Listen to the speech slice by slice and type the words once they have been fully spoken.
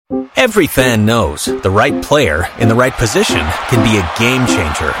Every fan knows the right player in the right position can be a game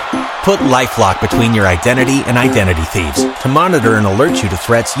changer. Put LifeLock between your identity and identity thieves to monitor and alert you to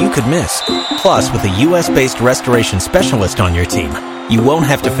threats you could miss. Plus, with a U.S.-based restoration specialist on your team, you won't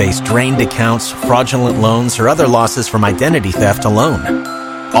have to face drained accounts, fraudulent loans, or other losses from identity theft alone.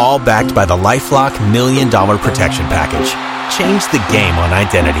 All backed by the LifeLock $1 Million Protection Package. Change the game on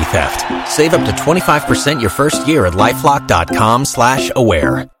identity theft. Save up to 25% your first year at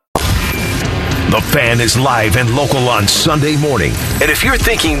LifeLock.com/aware. The Fan is live and local on Sunday morning. And if you're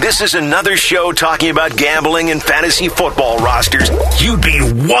thinking this is another show talking about gambling and fantasy football rosters, you'd be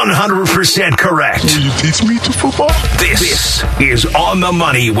 100% correct. Will you teach me to football? This is On the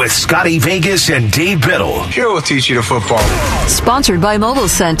Money with Scotty Vegas and Dave Biddle. Here we'll teach you to football. Sponsored by Mobile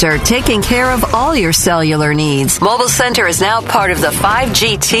Center, taking care of all your cellular needs. Mobile Center is now part of the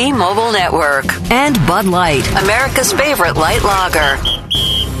 5G T-Mobile network. And Bud Light, America's favorite light lager.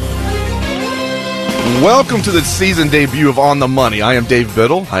 Welcome to the season debut of On the Money. I am Dave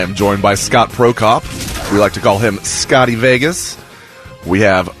Biddle. I am joined by Scott Prokop. We like to call him Scotty Vegas. We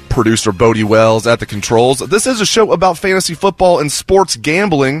have producer Bodie Wells at the controls. This is a show about fantasy football and sports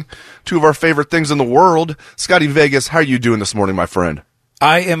gambling, two of our favorite things in the world. Scotty Vegas, how are you doing this morning, my friend?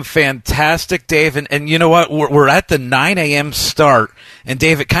 I am fantastic, Dave, and you know what? We're at the 9 a.m. start, and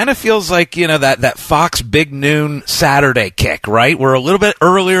Dave, it kind of feels like, you know, that Fox Big Noon Saturday kick, right? We're a little bit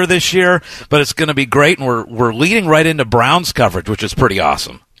earlier this year, but it's going to be great, and we're leading right into Browns coverage, which is pretty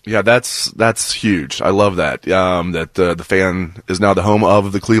awesome. Yeah, that's huge. I love that. The Fan is now the home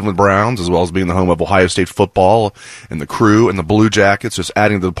of the Cleveland Browns, as well as being the home of Ohio State football and the Crew and the Blue Jackets, just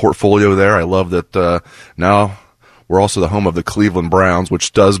adding to the portfolio there. I love that now we're also the home of the Cleveland Browns,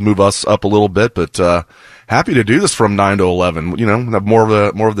 which does move us up a little bit, but happy to do this from 9 to 11. You know, we have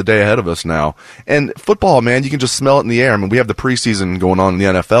more of the day ahead of us now. And football, man, you can just smell it in the air. I mean, we have the preseason going on in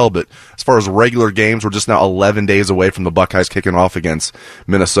the NFL, but as far as regular games, we're just now 11 days away from the Buckeyes kicking off against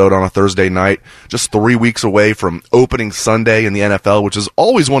Minnesota on a Thursday night. Just 3 weeks away from opening Sunday in the NFL, which is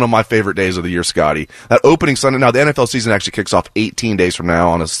always one of my favorite days of the year, Scotty. That opening Sunday. Now, the NFL season actually kicks off 18 days from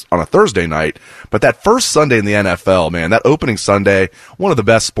now on a Thursday night, but that first Sunday in the NFL, man, that opening Sunday, one of the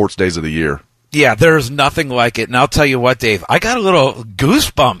best sports days of the year. Yeah, there's nothing like it. And I'll tell you what, Dave, I got a little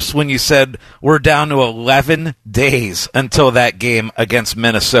goosebumps when you said we're down to 11 days until that game against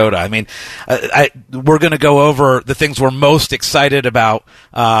Minnesota. I mean, we're going to go over the things we're most excited about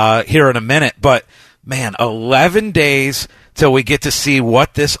here in a minute. But, man, 11 days till we get to see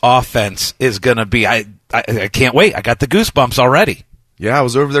what this offense is going to be. I can't wait. I got the goosebumps already. Yeah, I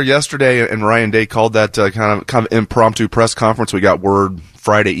was over there yesterday, and Ryan Day called that kind of impromptu press conference. We got word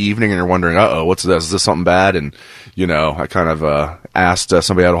Friday evening, and you're wondering, what's this? Is this something bad? And, you know, I kind of asked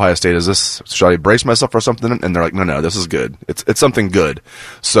somebody at Ohio State, should I brace myself for something? And they're like, no, this is good. It's something good.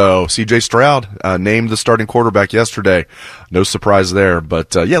 So C.J. Stroud named the starting quarterback yesterday. No surprise there.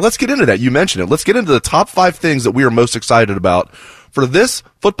 But, yeah, let's get into that. You mentioned it. Let's get into the top 5 things that we are most excited about for this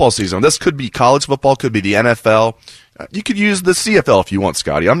football season. This could be college football, could be the NFL. You could use the CFL if you want,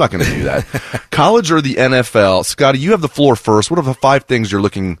 Scotty. I'm not going to do that. College or the NFL? Scotty, you have the floor first. What are the 5 things you're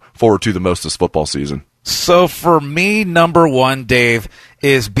looking forward to the most this football season? So for me, number one, Dave,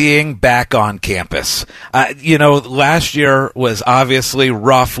 is being back on campus. Last year was obviously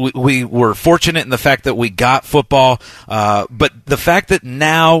rough. We were fortunate in the fact that we got football, but the fact that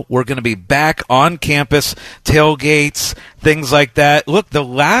now we're going to be back on campus, tailgates, things like that. Look, the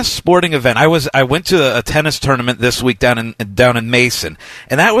last sporting event, I went to a tennis tournament this week down in Mason,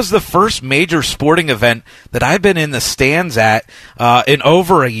 and that was the first major sporting event that I've been in the stands at in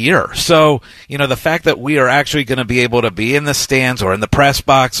over a year. So, the fact that we are actually going to be able to be in the stands or in the press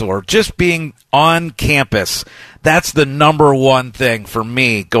box or just being on campus, that's the number one thing for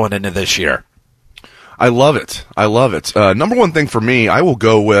me going into this year. I love it. Number one thing for me, I will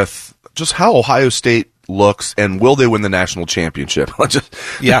go with just how Ohio State looks and will they win the national championship. Not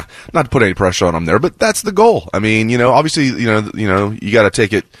to put any pressure on them there, but that's the goal. I mean, obviously, you got to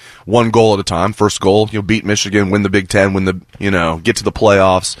take it one goal at a time. First goal, beat Michigan, win the Big Ten, get to the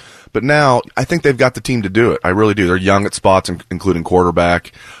playoffs. But now I think they've got the team to do it. I really do. They're young at spots, including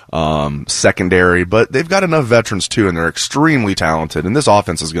quarterback, secondary, but they've got enough veterans too, and they're extremely talented. And this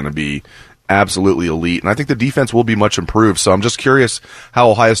offense is going to be absolutely elite. And I think the defense will be much improved. So I'm just curious how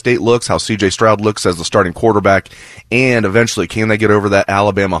Ohio State looks, how C.J. Stroud looks as the starting quarterback, and eventually can they get over that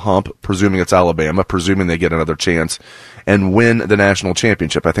Alabama hump, presuming it's Alabama, presuming they get another chance, and win the national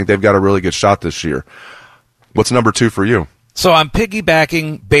championship. I think they've got a really good shot this year. What's number 2 for you? So I'm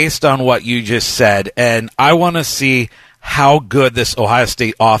piggybacking based on what you just said, and I want to see how good this Ohio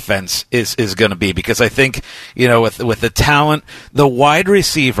State offense is going to be, because I think, with the talent, the wide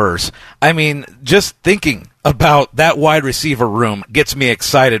receivers, I mean, just thinking about that wide receiver room gets me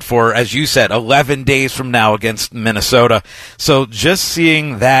excited for, as you said, 11 days from now against Minnesota. So just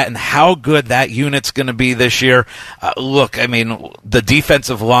seeing that and how good that unit's going to be this year. Look, I mean, the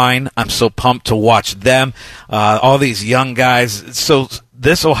defensive line, I'm so pumped to watch them. All these young guys. So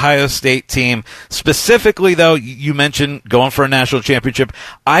this Ohio State team, specifically, though, you mentioned going for a national championship.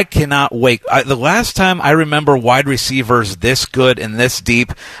 I cannot wait. The last time I remember wide receivers this good and this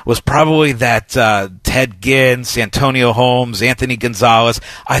deep was probably that Ted Ginn, Santonio Holmes, Anthony Gonzalez.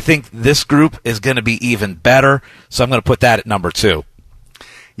 I think this group is going to be even better, so I'm going to put that at number 2.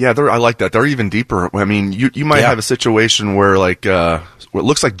 Yeah, I like that. They're even deeper. I mean, you might have a situation where, like, what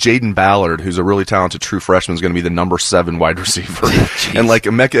looks like Jaden Ballard, who's a really talented true freshman, is going to be the number 7 wide receiver. And, like,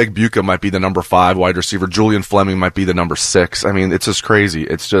 Emeka Egbuka might be the number 5 wide receiver. Julian Fleming might be the number 6. I mean, it's just crazy.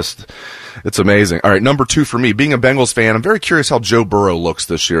 It's amazing. All right, number 2 for me. Being a Bengals fan, I'm very curious how Joe Burrow looks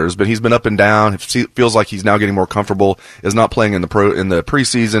this year. He's been up and down. It feels like he's now getting more comfortable, is not playing in the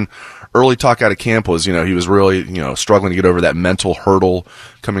preseason. Early talk out of camp was, he was really, struggling to get over that mental hurdle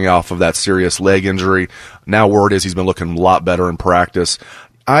coming off of that serious leg injury. Now word is he's been looking a lot better in practice.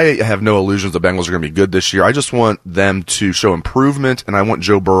 I have no illusions the Bengals are going to be good this year. I just want them to show improvement, and I want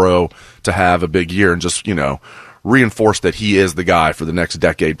Joe Burrow to have a big year and just, reinforce that he is the guy for the next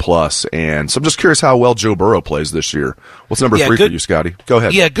decade plus. And so I'm just curious how well Joe Burrow plays this year. What's number 3 for you, Scotty? Go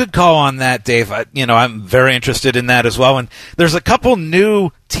ahead. Yeah, good call on that, Dave. I'm very interested in that as well. And there's a couple new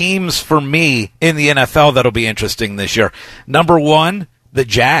teams for me in the NFL that'll be interesting this year. Number 1, the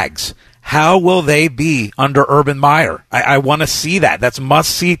Jags. How will they be under Urban Meyer? I want to see that. That's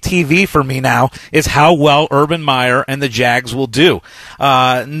must-see TV for me now, is how well Urban Meyer and the Jags will do.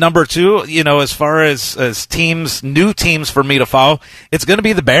 Number 2, as far as teams, new teams for me to follow, it's going to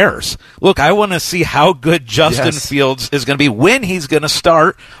be the Bears. Look, I want to see how good Justin Fields is going to be, when he's going to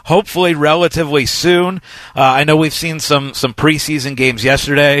start, hopefully relatively soon. I know we've seen some preseason games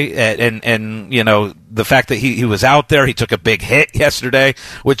yesterday, and the fact that he was out there, he took a big hit yesterday,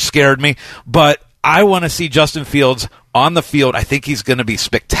 which scared me. But I want to see Justin Fields on the field. I think he's going to be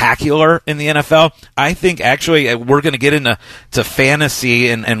spectacular in the NFL. I think, actually, we're going to get into fantasy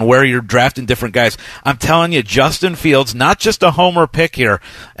and where you're drafting different guys. I'm telling you, Justin Fields, not just a homer pick here.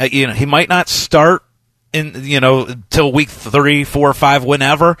 He might not start till week 3, 4, 5,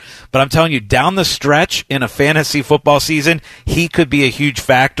 whenever. But I'm telling you, down the stretch in a fantasy football season, he could be a huge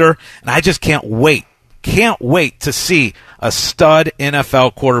factor. And I just can't wait to see a stud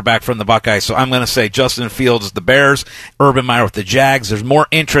NFL quarterback from the Buckeyes. So I'm going to say Justin Fields, the Bears, Urban Meyer with the Jags. There's more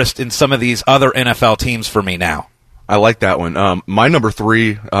interest in some of these other NFL teams for me now. I like that one. My number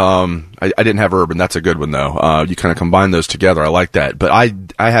 3, I didn't have Urban. That's a good one, though. You kind of combine those together. I like that. But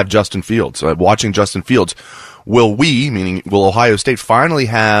I have Justin Fields. Watching Justin Fields, will Ohio State finally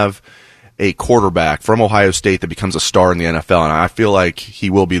have a quarterback from Ohio State that becomes a star in the NFL? And I feel like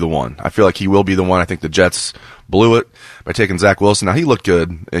he will be the one. I think the Jets blew it by taking Zach Wilson. Now, he looked good,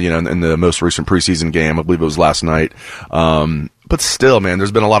 in the most recent preseason game. I believe it was last night. But still, man,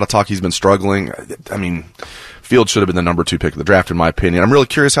 there's been a lot of talk he's been struggling. I mean, Fields should have been the number 2 pick of the draft, in my opinion. I'm really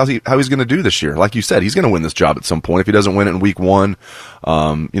curious how he's going to do this year. Like you said, he's going to win this job at some point. If he doesn't win it in week 1,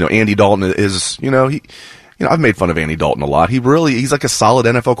 Andy Dalton is, I've made fun of Andy Dalton a lot. He's like a solid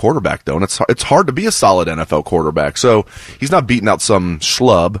NFL quarterback, though, and it's hard to be a solid NFL quarterback. So he's not beating out some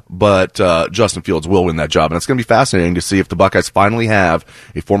schlub, but Justin Fields will win that job, and it's going to be fascinating to see if the Buckeyes finally have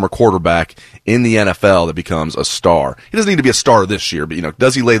a former quarterback in the NFL that becomes a star. He doesn't need to be a star this year, but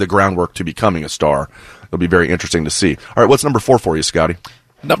does he lay the groundwork to becoming a star? It'll be very interesting to see. All right, what's number 4 for you, Scotty?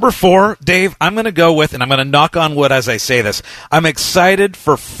 Number 4, Dave, I'm going to go with, and I'm going to knock on wood as I say this, I'm excited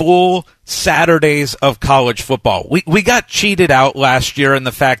for full Saturdays of college football. We got cheated out last year in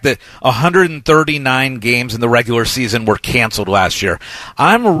the fact that 139 games in the regular season were canceled last year.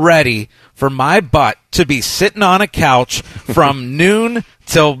 I'm ready for my butt to be sitting on a couch from noon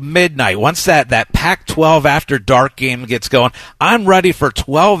till midnight. Once that Pac-12 after dark game gets going, I'm ready for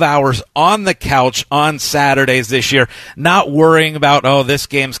 12 hours on the couch on Saturdays this year, not worrying about, this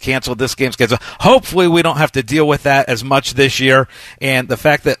game's canceled, this game's canceled. Hopefully we don't have to deal with that as much this year, and the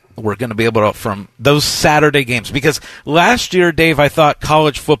fact that we're going to be able to, from those Saturday games, because last year, Dave, I thought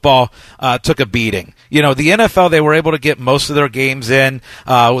college football took a beating. The NFL, they were able to get most of their games in.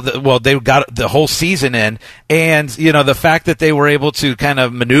 They got the whole season in, and the fact that they were able to kind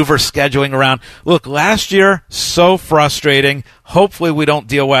of maneuver scheduling around. Look, last year, so frustrating. Hopefully we don't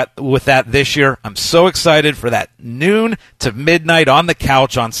deal with that this year. I'm so excited for that noon to midnight on the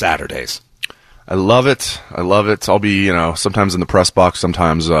couch on Saturdays. I love it. I'll be, sometimes in the press box,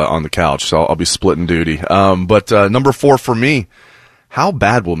 sometimes on the couch, so I'll be splitting duty. But number 4 for me, how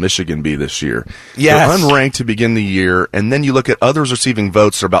bad will Michigan be this year? Yes. They're unranked to begin the year, and then you look at others receiving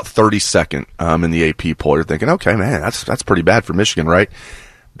votes. They're about 32nd in the AP poll. You're thinking, okay, man, that's pretty bad for Michigan, right?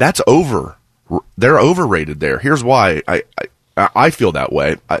 That's over. They're overrated there. Here's why I feel that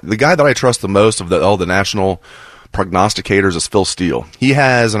way. The guy that I trust the most of the national prognosticators is Phil Steele. He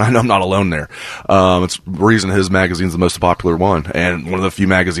has, and I know I'm not alone there. It's the reason his magazine's the most popular one, and one of the few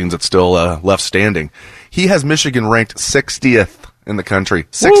magazines that's still left standing. He has Michigan ranked 60th in the country.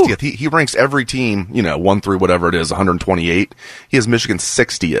 60th. He ranks every team, 1 through whatever it is, 128. He has Michigan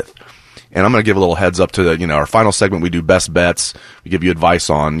 60th. And I'm going to give a little heads up to our final segment. We do best bets. We give you advice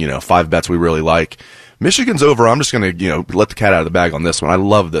on, 5 bets we really like. Michigan's over. I'm just going to, let the cat out of the bag on this one. I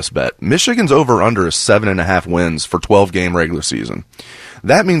love this bet. Michigan's over-under is 7.5 wins for 12-game regular season.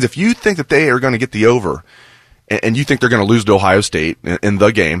 That means if you think that they are going to get the over, and you think they're going to lose to Ohio State in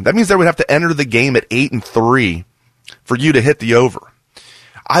the game, that means they would have to enter the game at 8-3 for you to hit the over.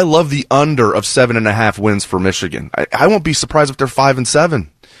 I love the under of 7.5 wins for Michigan. I won't be surprised if they're 5-7.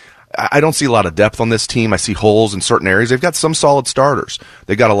 I don't see a lot of depth on this team. I see holes in certain areas. They've got some solid starters.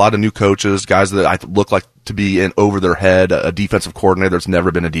 They've got a lot of new coaches, guys that I look like to be in over their head, a defensive coordinator that's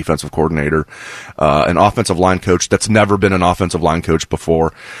never been a defensive coordinator, an offensive line coach that's never been an offensive line coach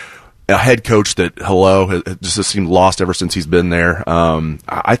before, a head coach that, just seemed lost ever since he's been there.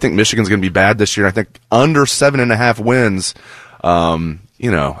 I think Michigan's going to be bad this year. I think under 7.5 wins,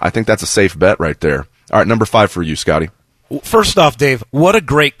 I think that's a safe bet right there. All right, number 5 for you, Scotty. First off, Dave, what a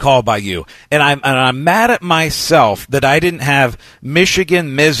great call by you. And I'm mad at myself that I didn't have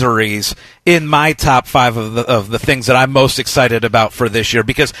Michigan miseries in my top 5 of the things that I'm most excited about for this year,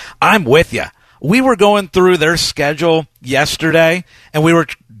 because I'm with you. We were going through their schedule yesterday, and we were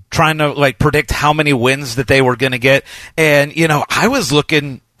trying to predict how many wins that they were going to get. And, I was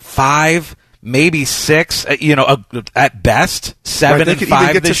looking 5, maybe 6, at best, 7 and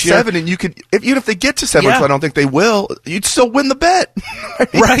 5 this year. 7, and you could, even if they get to 7, which I don't think they will, you'd still win the bet.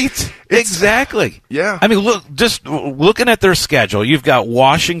 Right? Exactly. Yeah. I mean, just looking at their schedule, you've got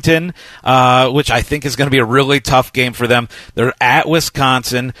Washington, which I think is going to be a really tough game for them. They're at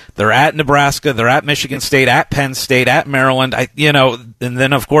Wisconsin, they're at Nebraska, they're at Michigan State, at Penn State, at Maryland, and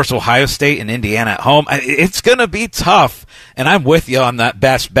then of course Ohio State and Indiana at home. It's going to be tough, and I'm with you on that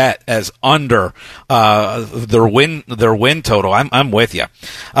best bet as under their win total. I'm with you.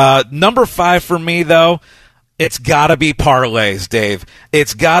 Number 5 for me, though, it's got to be parlays, Dave.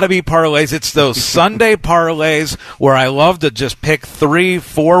 It's got to be parlays. It's those Sunday parlays where I love to just pick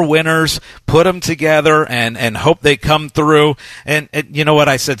 3-4 winners, put them together, and hope they come through. And you know what?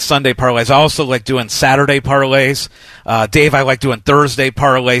 I said Sunday parlays. I also like doing Saturday parlays. Dave, I like doing Thursday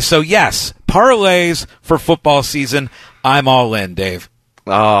parlays. So, yes, parlays for football season. I'm all in, Dave.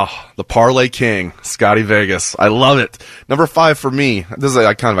 The Parlay King, Scotty Vegas. I love it. Number 5 for me. This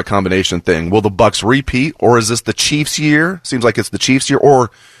is kind of a combination thing. Will the Bucs repeat, or is this the Chiefs' year? Seems like it's the Chiefs' year. Or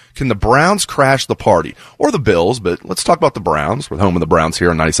can the Browns crash the party? Or the Bills, but let's talk about the Browns. We're home of the Browns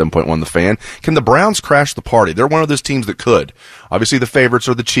here on 97.1 The Fan. Can the Browns crash the party? They're one of those teams that could. Obviously, the favorites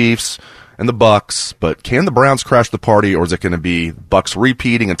are the Chiefs and the Bucs, but can the Browns crash the party, or is it going to be Bucs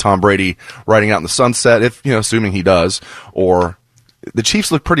repeating and Tom Brady riding out in the sunset, if assuming he does, or the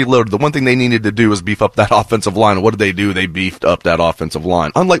Chiefs look pretty loaded. The one thing they needed to do was beef up that offensive line. What did they do? They beefed up that offensive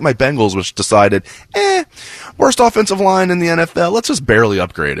line. Unlike my Bengals, which decided, worst offensive line in the NFL. Let's just barely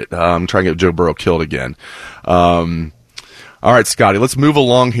upgrade it. Try and get Joe Burrow killed again. All right, Scotty, let's move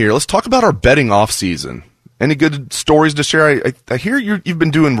along here. Let's talk about our betting off season. Any good stories to share? I hear you've been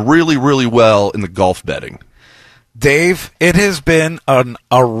doing really, really well in the golf betting. Dave, it has been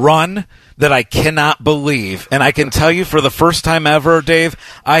a run that I cannot believe. And I can tell you for the first time ever, Dave,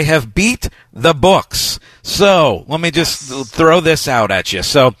 I have beat the books. So let me just throw this out at you.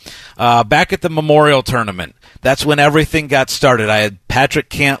 So back at the Memorial Tournament, that's when everything got started. I had Patrick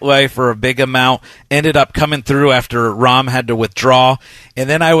Cantlay for a big amount, ended up coming through after Rahm had to withdraw. And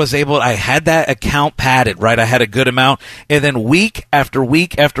then I had that account padded, right? I had a good amount. And then week after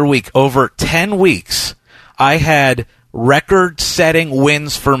week after week, over 10 weeks, I had record-setting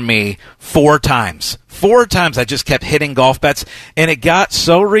wins for me 4 times. 4 times I just kept hitting golf bets, and it got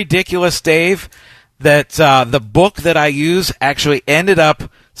so ridiculous, Dave, that the book that I use actually ended up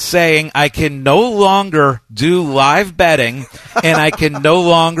saying I can no longer do live betting and I can no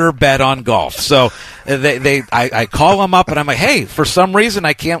longer bet on golf. So I call them up and I'm like, hey, for some reason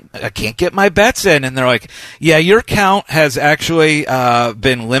I can't get my bets in, and they're like, yeah, your count has actually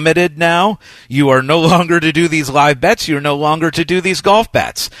been limited now. You are no longer to do these live bets. You're no longer to do these golf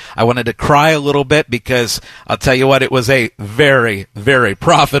bets. I wanted to cry a little bit because I'll tell you what, it was a very, very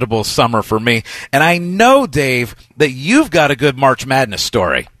profitable summer for me. And I know, Dave, that you've got a good March Madness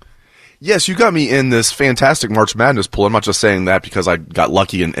story. Yes, you got me in this fantastic March Madness pool. I'm not just saying that because I got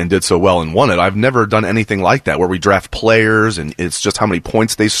lucky and did so well and won it. I've never done anything like that where we draft players and it's just how many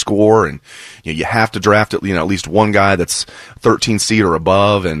points they score, and you have to draft at least one guy that's 13 seed or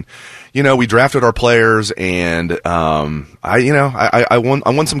above. And we drafted our players, and I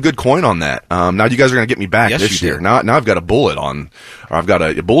won some good coin on that. Now you guys are going to get me back this year. Now I've got a bullet or I've got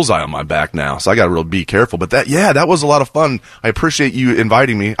a bullseye on my back now, so I got to really be careful. But that was a lot of fun. I appreciate you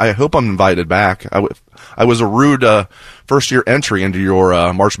inviting me. I hope I'm invited back. I was a rude first year entry into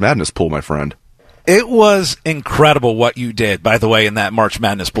your March Madness pool, my friend. It was incredible what you did, by the way, in that March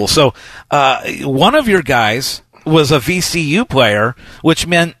Madness pool. So one of your guys was a VCU player, which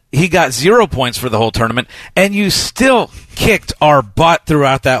meant he got 0 points for the whole tournament, and you still kicked our butt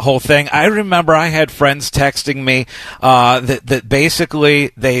throughout that whole thing. I remember I had friends texting me that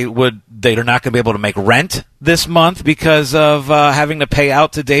basically they're not going to be able to make rent this month because of having to pay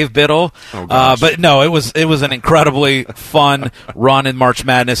out to Dave Biddle. Oh, but no, it was an incredibly fun run in March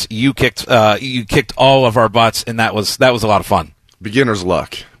Madness. You kicked all of our butts, and that was a lot of fun. Beginner's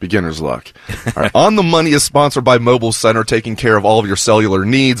luck. All right. On the Money is sponsored by Mobile Center, taking care of all of your cellular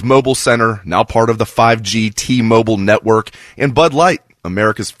needs. Mobile Center, now part of the 5G T-Mobile network, and Bud Light,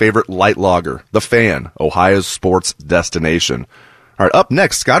 America's favorite light lager. The Fan, Ohio's sports destination. All right, up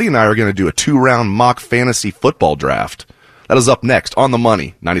next, Scotty and I are going to do a 2-round mock fantasy football draft. That is up next on The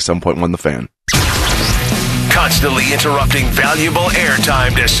Money, 97.1 The Fan. Constantly interrupting valuable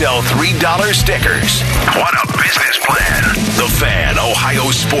airtime to sell $3 stickers. What a business plan. The Fan, Ohio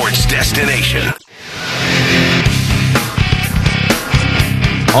sports destination.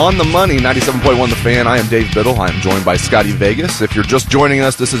 On The Money, 97.1 The Fan, I am Dave Biddle. I am joined by Scotty Vegas. If you're just joining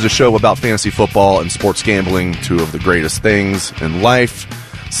us, this is a show about fantasy football and sports gambling, two of the greatest things in life.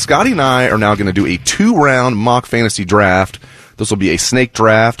 Scotty and I are now going to do a 2-round mock fantasy draft. This will be a snake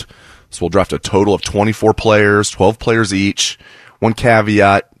draft. So we'll draft a total of 24 players, 12 players each. One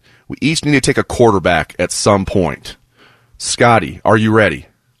caveat, we each need to take a quarterback at some point. Scotty, are you ready?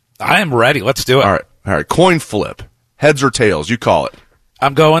 I am ready. Let's do it. All right. Coin flip. Heads or tails? You call it.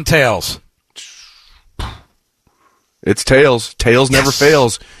 I'm going tails. It's tails. Tails never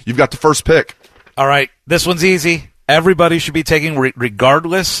fails. You've got the first pick. All right. This one's easy. Everybody should be taking,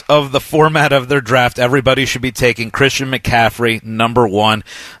 regardless of the format of their draft, everybody should be taking Christian McCaffrey, number 1.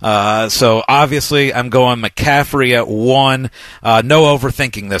 So obviously I'm going McCaffrey at 1. No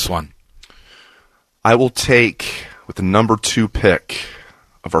overthinking this one. I will take, with the number 2 pick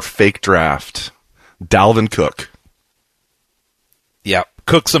of our fake draft, Dalvin Cook. Yeah,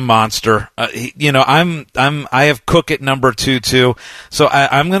 Cook's a monster. I have Cook at number 2 too. So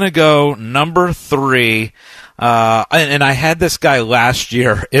I'm going to go number 3. And I had this guy last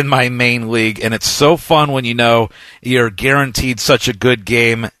year in my main league, and it's so fun when you're guaranteed such a good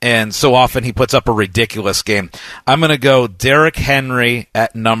game, and so often he puts up a ridiculous game. I'm going to go Derrick Henry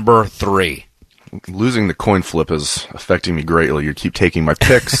at number 3. Losing the coin flip is affecting me greatly. You keep taking my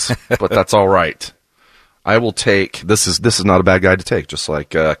picks, but that's all right. I will take, this is not a bad guy to take, just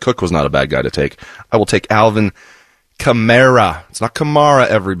like Cook was not a bad guy to take. I will take Alvin Kamara. It's not Kamara,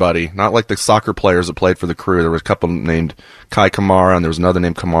 everybody. Not like the soccer players that played for the Crew. There was a couple named Kai Kamara, and there was another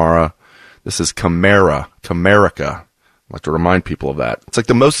named Kamara. This is Kamara. Kamarica. I like to remind people of that. It's like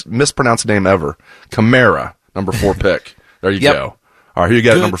the most mispronounced name ever. Kamara, number 4 pick. There you go. All right, here you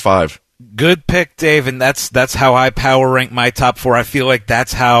go, number 5. Good pick, Dave, and that's how I power rank my top 4. I feel like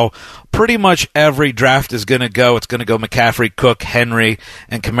that's how pretty much every draft is going to go. It's going to go McCaffrey, Cook, Henry,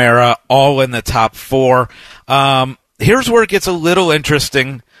 and Kamara, all in the top 4. Here's where it gets a little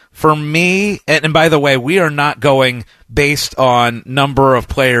interesting for me. And by the way, we are not going based on number of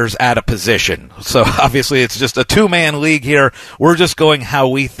players at a position. So obviously it's just a 2-man league here. We're just going how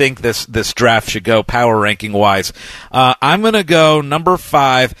we think this draft should go power ranking wise. I'm going to go number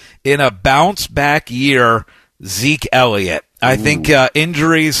 5 in a bounce back year, Zeke Elliott. I think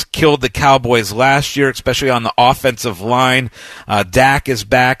injuries killed the Cowboys last year, especially on the offensive line. Dak is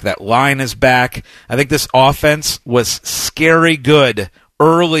back. That line is back. I think this offense was scary good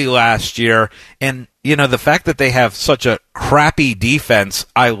early last year. And, the fact that they have such a crappy defense,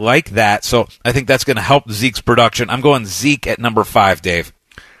 I like that. So I think that's going to help Zeke's production. I'm going Zeke at number 5, Dave.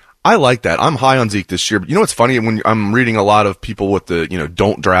 I like that. I'm high on Zeke this year. But you know what's funny? When I'm reading a lot of people with the,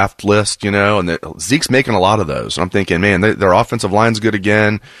 don't draft list, and Zeke's making a lot of those. And I'm thinking, man, their offensive line's good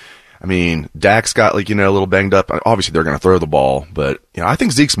again. I mean, Dak's got, a little banged up. Obviously, they're going to throw the ball. But, I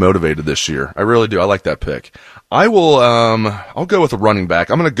think Zeke's motivated this year. I really do. I like that pick. I'll go with a running back.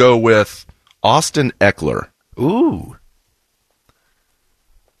 I'm going to go with Austin Eckler. Ooh.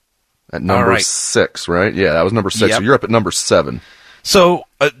 At number 6, right? Yeah, that was number 6. Yep. So you're up at number 7. So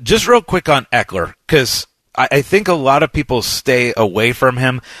just real quick on Eckler, because I think a lot of people stay away from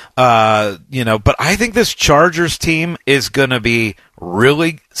him, but I think this Chargers team is going to be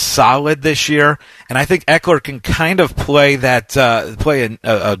really solid this year, and I think Eckler can kind of play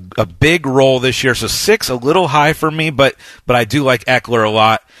a big role this year. So 6, a little high for me, but I do like Eckler a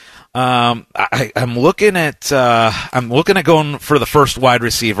lot. I'm looking at going for the first wide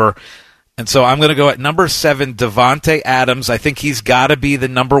receiver, and so I'm going to go at number 7, Devontae Adams. I think he's got to be the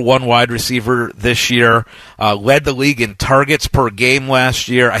number 1 wide receiver this year. Led the league in targets per game last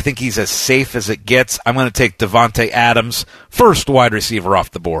year. I think he's as safe as it gets. I'm going to take Devontae Adams, first wide receiver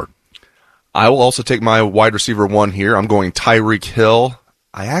off the board. I will also take my wide receiver 1 here. I'm going Tyreek Hill.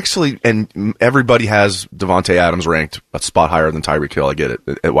 And everybody has Devontae Adams ranked a spot higher than Tyreek Hill. I get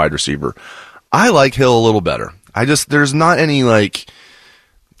it at wide receiver. I like Hill a little better. There's not any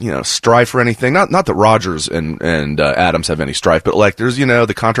strife or anything. Not that Rodgers and Adams have any strife, but there's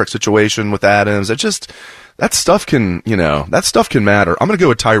the contract situation with Adams. That stuff can matter. I'm gonna go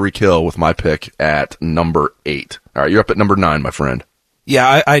with Tyreek Hill with my pick at number 8. All right, you're up at number 9, my friend.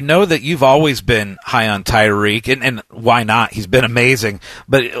 Yeah, I know that you've always been high on Tyreek, and why not? He's been amazing.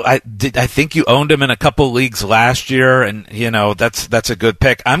 But I think you owned him in a couple leagues last year, and that's a good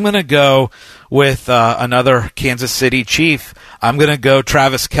pick. I'm going to go with another Kansas City Chief. I'm going to go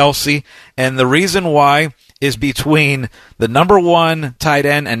Travis Kelce, and the reason why is between the number 1 tight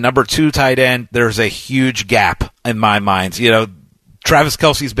end and number 2 tight end, there's a huge gap in my mind. Travis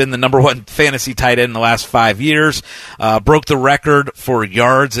Kelce's been the number 1 fantasy tight end in the last 5 years, broke the record for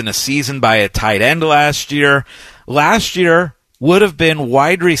yards in a season by a tight end last year. Last year would have been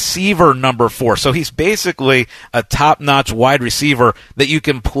wide receiver number 4. So he's basically a top-notch wide receiver that you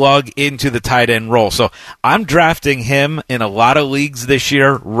can plug into the tight end role. So I'm drafting him in a lot of leagues this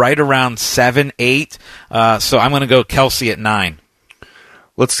year, right around 7, 8. So I'm going to go Kelce at 9.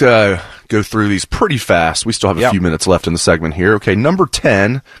 Let's go through these pretty fast. We still have a few minutes left in the segment here. Okay, number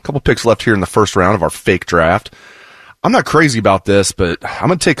 10, a couple picks left here in the first round of our fake draft. I'm not crazy about this, but I'm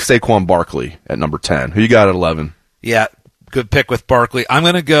going to take Saquon Barkley at number 10. Who you got at 11? Yeah, good pick with Barkley. I'm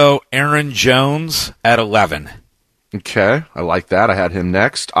going to go Aaron Jones at 11. Okay, I like that. I had him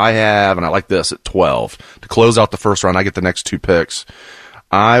next. I like this, at 12. To close out the first round, I get the next 2 picks.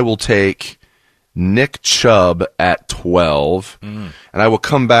 I will take Nick Chubb at 12, and I will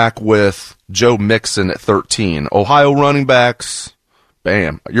come back with Joe Mixon at 13. Ohio running backs,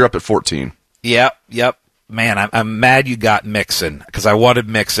 bam, you're up at 14. Yep. Man, I'm mad you got Mixon because I wanted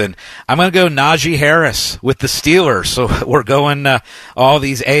Mixon. I'm going to go Najee Harris with the Steelers. So we're going all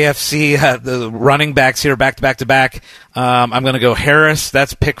these AFC the running backs here back to back. I'm going to go Harris.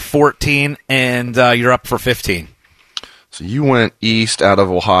 That's pick 14, and you're up for 15. So you went east out of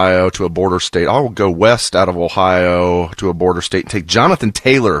Ohio to a border state. I will go west out of Ohio to a border state and take Jonathan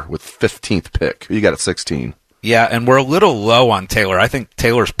Taylor with 15th pick. Who you got at 16? Yeah, and we're a little low on Taylor. I think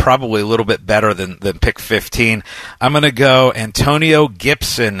Taylor's probably a little bit better than pick 15. I'm going to go Antonio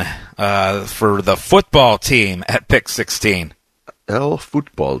Gibson for the football team at pick 16.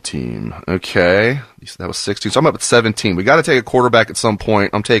 Football team. Okay. That was 16. So I'm up at 17. We got to take a quarterback at some point.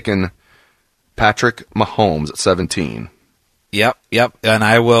 I'm taking Patrick Mahomes at 17. Yep. And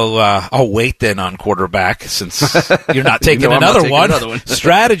I will. I'll wait then on quarterback since you're not taking another one.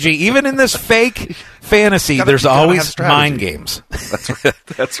 Strategy, even in this fake fantasy, there's always mind games.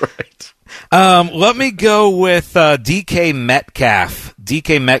 That's right. Let me go with DK Metcalf.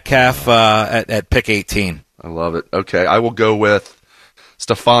 DK Metcalf at pick 18. I love it. Okay, I will go with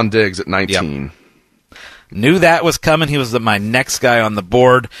Stephon Diggs at 19. Yep. Knew that was coming. He was my next guy on the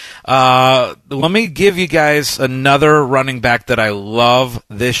board. Let me give you guys another running back that I love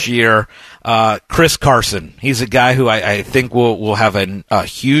this year, Chris Carson. He's a guy who I think will have a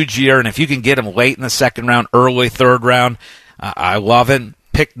huge year, and if you can get him late in the second round, early third round, I love it.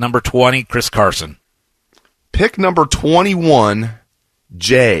 Pick number 20, Chris Carson. Pick number 21,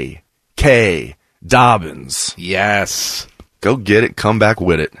 J.K. Dobbins. Yes. Go get it. Come back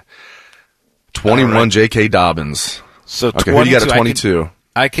with it. 21, right. J.K. Dobbins. So okay, who you got at 22?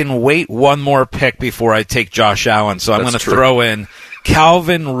 I can wait one more pick before I take Josh Allen, so I'm going to throw in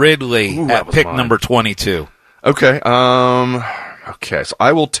Calvin Ridley at pick number 22. Okay. Okay, so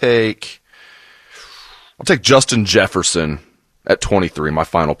I'll take Justin Jefferson at 23, my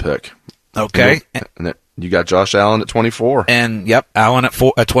final pick. Okay. And then you got Josh Allen at 24. And, yep, Allen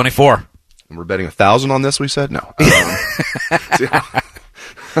at 24. And we're betting 1,000 on this, we said? No.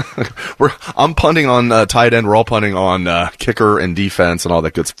 I'm punting on tight end. We're all punting on kicker and defense and all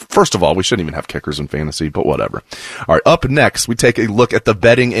that good stuff. First of all, we shouldn't even have kickers in fantasy, but whatever. All right, up next, we take a look at the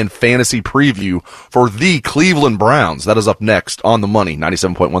betting and fantasy preview for the Cleveland Browns. That is up next on The Money,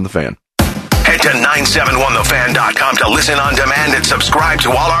 97.1 The Fan. Head to 971thefan.com to listen on demand and subscribe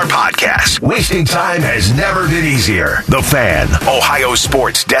to all our podcasts. Wasting time has never been easier. The Fan, Ohio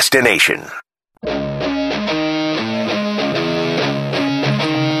sports destination.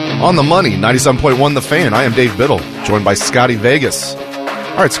 On The Money, 97.1 The Fan, I am Dave Biddle, joined by Scotty Vegas.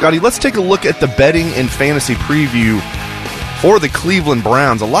 All right, Scotty, let's take a look at the betting and fantasy preview for the Cleveland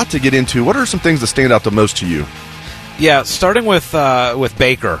Browns. A lot to get into. What are some things that stand out the most to you? Yeah, starting with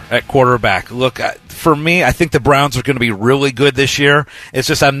Baker at quarterback. Look, for me, I think the Browns are going to be really good this year. It's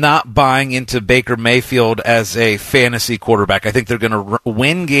just I'm not buying into Baker Mayfield as a fantasy quarterback. I think they're going to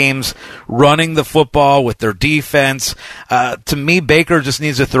win games running the football with their defense. To me, Baker just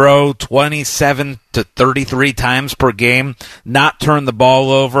needs to throw 27 to 33 times per game, not turn the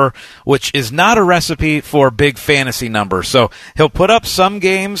ball over, which is not a recipe for big fantasy numbers. So he'll put up some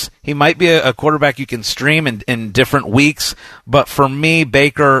games. He might be a quarterback you can stream in different weeks. But for me,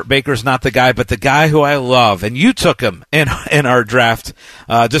 Baker's not the guy. But the guy who I love, and you took him in our draft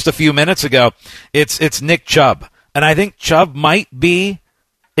just a few minutes ago, it's Nick Chubb. And I think Chubb might be,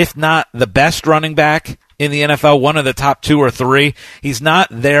 if not the best running back in the NFL, one of the top 2 or 3. He's not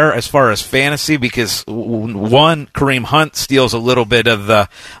there as far as fantasy because one, Kareem Hunt steals a little bit in the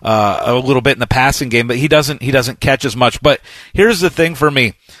passing game, but he doesn't catch as much. But here's the thing for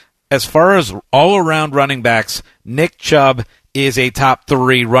me. As far as all-around running backs, Nick Chubb is a top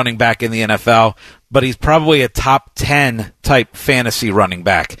 3 running back in the NFL, but he's probably a top 10 type fantasy running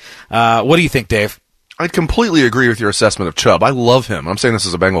back. What do you think, Dave? I completely agree with your assessment of Chubb. I love him. I'm saying this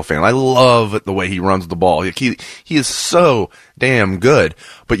as a Bengal fan. I love the way he runs the ball. He is so damn good.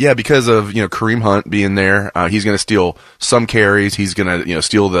 But yeah, because of Kareem Hunt being there, he's going to steal some carries. He's going to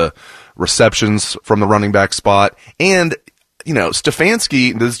steal the receptions from the running back spot. And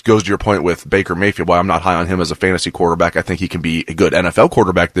Stefanski, this goes to your point with Baker Mayfield, why I'm not high on him as a fantasy quarterback. I think he can be a good NFL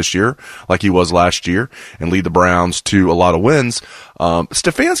quarterback this year, like he was last year, and lead the Browns to a lot of wins.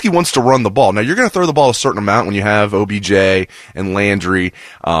 Stefanski wants to run the ball. Now, you're going to throw the ball a certain amount when you have OBJ and Landry,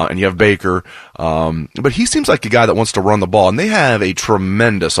 and you have Baker. But he seems like a guy that wants to run the ball, and they have a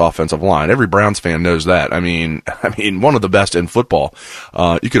tremendous offensive line. Every Browns fan knows that. I mean, one of the best in football.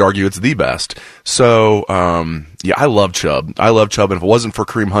 You could argue it's the best. So, yeah, I love Chubb. And if it wasn't for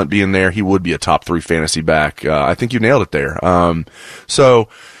Kareem Hunt being there, he would be a top 3 fantasy back. I think you nailed it there.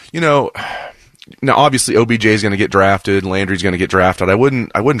 Now obviously OBJ is going to get drafted, Landry's going to get drafted. I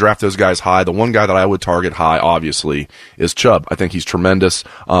wouldn't draft those guys high. The one guy that I would target high, obviously, is Chubb. I think he's tremendous.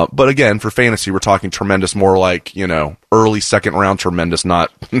 But again, for fantasy, we're talking tremendous more like, early second round tremendous,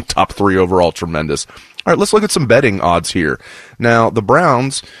 not top 3 overall tremendous. All right, let's look at some betting odds here. Now, the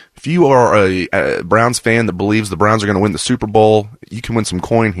Browns, if you are a Browns fan that believes the Browns are going to win the Super Bowl, you can win some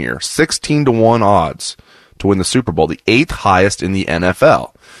coin here. 16-1 odds to win the Super Bowl, the 8th highest in the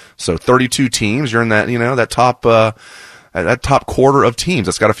NFL. So 32 teams, you're in that, that top quarter of teams.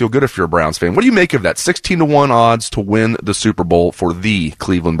 That's got to feel good if you're a Browns fan. What do you make of that? 16-1 odds to win the Super Bowl for the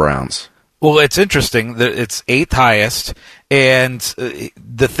Cleveland Browns. Well, it's interesting that it's 8th highest, and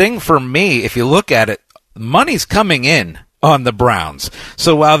the thing for me, if you look at it, money's coming in on the Browns.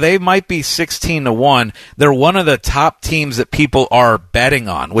 So while they might be 16-1, they're one of the top teams that people are betting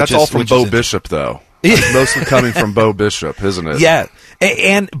on. That's all from Bo Bishop, though. It's mostly coming from Bo Bishop, isn't it? Yeah.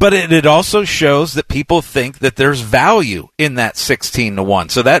 But it also shows that people think that there's value in that 16-1.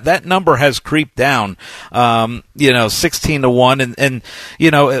 So that number has creeped down, 16-1. And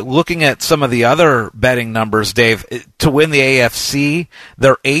looking at some of the other betting numbers, Dave, to win the AFC,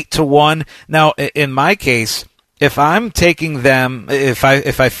 they're 8-1. Now, in my case, if I'm taking them, if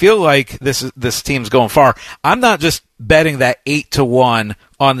I feel like this team's going far, I'm not just betting that 8-1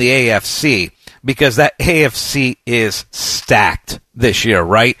 on the AFC. Because that AFC is stacked this year,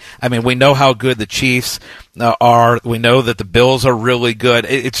 right? I mean, we know how good the Chiefs are. We know that the Bills are really good.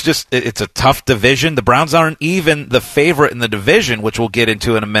 It's a tough division. The Browns aren't even the favorite in the division, which we'll get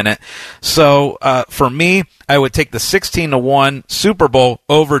into in a minute. So, for me, I would take the 16-1 Super Bowl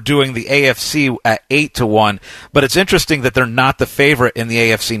over doing the AFC at 8-1. But it's interesting that they're not the favorite in the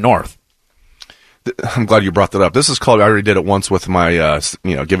AFC North. I'm glad you brought that up. This is called, I already did it once with my,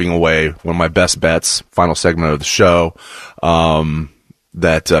 giving away one of my best bets, final segment of the show.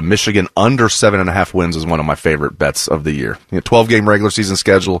 That Michigan under 7.5 wins is one of my favorite bets of the year. 12-game regular season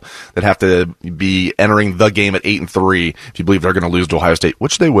schedule that have to be entering the game at 8-3 if you believe they're going to lose to Ohio State,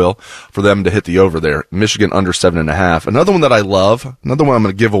 which they will, for them to hit the over there. Michigan under 7.5. Another one that I love, another one I'm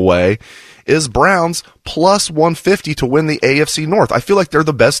going to give away, is Browns plus 150 to win the AFC North. I feel like they're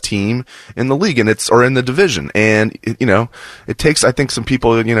the best team in the league, or in the division. And, it takes, I think, some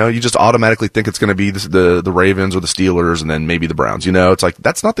people, you just automatically think it's going to be the Ravens or the Steelers and then maybe the Browns. It's like,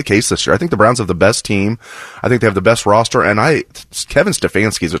 that's not the case this year. I think the Browns have the best team. I think they have the best roster. And Kevin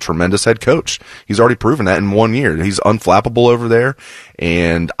Stefanski is a tremendous head coach. He's already proven that in 1 year. He's unflappable over there.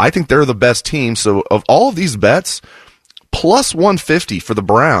 And I think they're the best team. So of all of these bets, plus 150 for the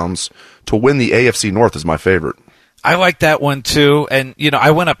Browns to win the AFC North is my favorite. I like that one too. And,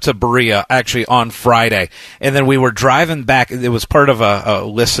 I went up to Berea actually on Friday, and then we were driving back. It was part of a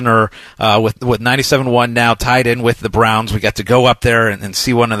listener with 97.1 now tied in with the Browns. We got to go up there and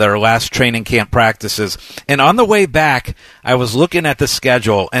see one of their last training camp practices. And on the way back, I was looking at the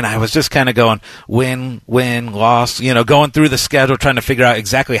schedule, and I was just kind of going win, loss, going through the schedule, trying to figure out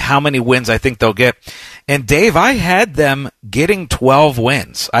exactly how many wins I think they'll get. And Dave, I had them getting 12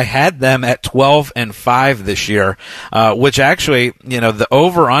 wins. I had them at 12-5 this year, which actually, the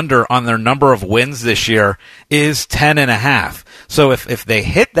over-under on their number of wins this year is 10.5. So if they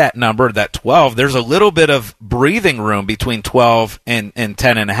hit that number, that 12, there's a little bit of breathing room between 12 and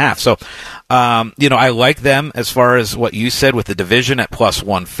 10.5. So, I like them as far as what you said with the division at plus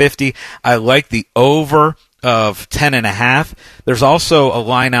 150. I like the over of 10.5. There's also a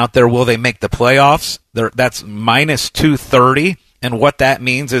line out there, will they make the playoffs? That's minus 230. And what that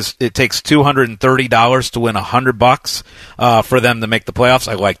means is it takes $230 to win $100 for them to make the playoffs.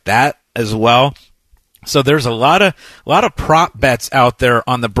 I like that as well. So there's a lot of prop bets out there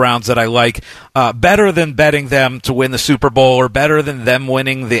on the Browns that I like, better than betting them to win the Super Bowl or better than them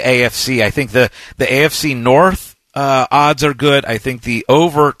winning the AFC. I think the AFC North odds are good. I think the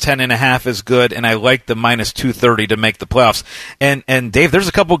over 10.5 is good, and I like the minus 230 to make the playoffs. And Dave, there's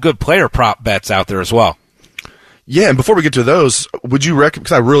a couple good player prop bets out there as well. Yeah, and before we get to those, would you recommend,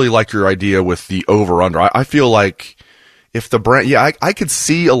 because I really like your idea with the over-under. I feel like if the Browns, I could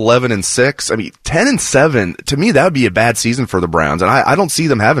see 11-6. I mean, 10-7, to me, that would be a bad season for the Browns. And I don't see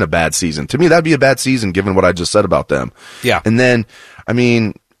them having a bad season. To me, that'd be a bad season given what I just said about them. Yeah. And then,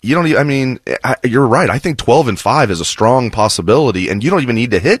 you're right. I think 12-5 is a strong possibility, and you don't even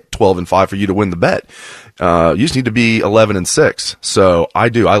need to hit 12-5 for you to win the bet. You just need to be 11-6. So I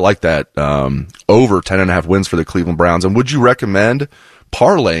like that, over 10.5 wins for the Cleveland Browns. And would you recommend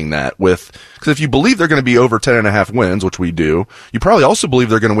parlaying that with, because if you believe they're going to be over 10.5 wins, which we do, you probably also believe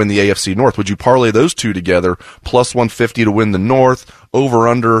they're going to win the AFC North. Would you parlay those two together, plus 150 to win the North, over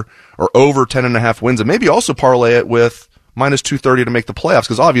 10.5 wins, and maybe also parlay it with minus 230 to make the playoffs?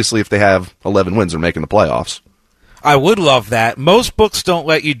 Because obviously if they have 11 wins, they're making the playoffs. I would love that. Most books don't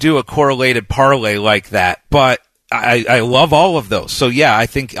let you do a correlated parlay like that, but I love all of those. So, yeah, I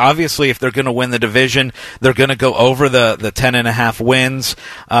think obviously if they're going to win the division, they're going to go over the 10.5 wins.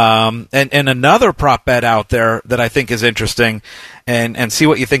 And another prop bet out there that I think is interesting, and see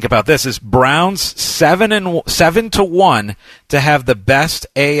what you think about this, is Browns 7-1 to have the best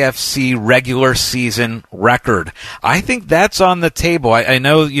AFC regular season record. I think that's on the table. I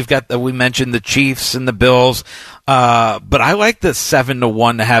know we mentioned the Chiefs and the Bills, but I like the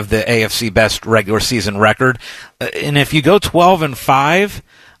 7-1 to have the AFC best regular season record. And if you go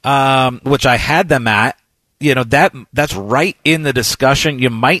 12-5, which I had them at, that's right in the discussion.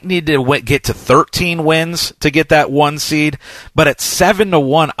 You might need to get to 13 wins to get that 1 seed, but at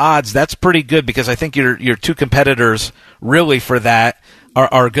 7-1 odds, that's pretty good, because I think your two competitors really for that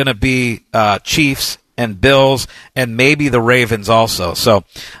are going to be Chiefs and Bills, and maybe the Ravens also. So,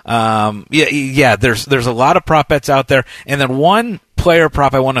 there's a lot of prop bets out there. And then one player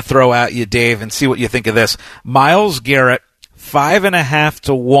prop I want to throw at you, Dave, and see what you think of this. Myles Garrett, 5.5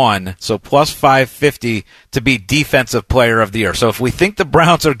 to 1, so plus 550 to be defensive player of the year. So if we think the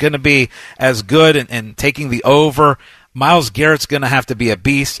Browns are going to be as good and taking the over, Myles Garrett's going to have to be a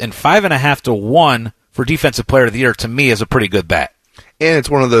beast, and 5.5 to 1 for defensive player of the year to me is a pretty good bet. And it's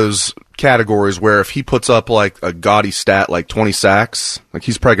one of those categories where if he puts up like a gaudy stat like 20 sacks, like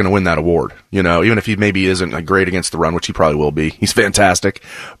he's probably going to win that award. Even if he maybe isn't great against the run, which he probably will be. He's fantastic.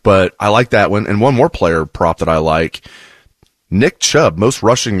 But I like that one. And one more player prop that I like, Nick Chubb, most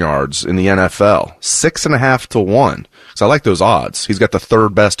rushing yards in the NFL, 6.5 to 1. So I like those odds. He's got the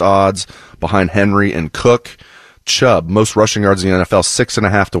third best odds behind Henry and Cook. Chubb, most rushing yards in the NFL,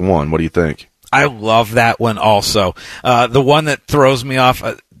 6.5 to 1. What do you think? I love that one also. The one that throws me off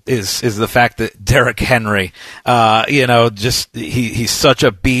is the fact that Derrick Henry, he's such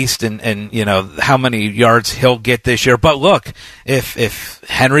a beast, and how many yards he'll get this year. But look, if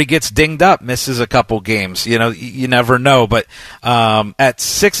Henry gets dinged up, misses a couple games, you never know. But at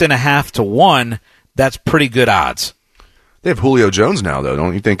 6.5 to 1, that's pretty good odds. They have Julio Jones now, though.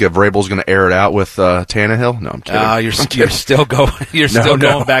 Don't you think if Vrabel's going to air it out with Tannehill? No, I'm kidding. You're still going. You're still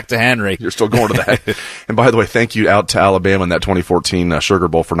going back to Henry. You're still going to that. And by the way, thank you out to Alabama in that 2014 Sugar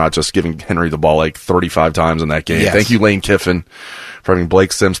Bowl for not just giving Henry the ball like 35 times in that game. Yes. Thank you, Lane Kiffin, for having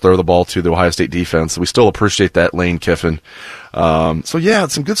Blake Sims throw the ball to the Ohio State defense. We still appreciate that, Lane Kiffin. So yeah,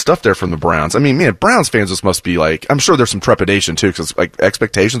 some good stuff there from the Browns. I mean, man, Browns fans just must be like, I'm sure there's some trepidation too, because like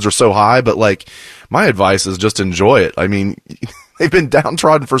expectations are so high, but like my advice is just enjoy it. I mean, they've been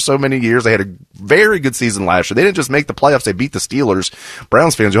downtrodden for so many years. They had a very good season last year. They didn't just make the playoffs, they beat the Steelers.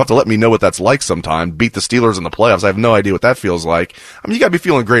 Browns fans, you'll have to let me know what that's like sometime. Beat the Steelers in the playoffs. I have no idea what that feels like. I mean, you gotta be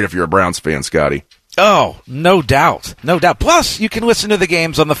feeling great if you're a Browns fan, Scotty. Oh, no doubt. No doubt. Plus, you can listen to the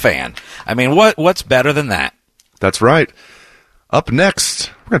games on the Fan. I mean, what's better than that? That's right. Up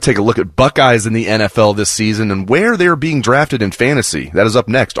next, we're going to take a look at Buckeyes in the NFL this season and where they're being drafted in fantasy. That is up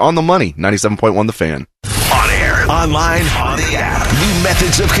next on The Money, 97.1 The Fan. On air, online, on the app. New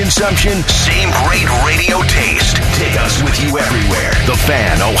methods of consumption, same great radio taste. Take us with you everywhere. The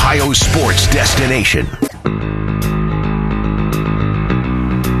Fan, Ohio sports destination.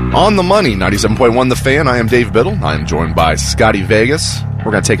 On The Money, 97.1 The Fan, I am Dave Biddle. I am joined by Scotty Vegas.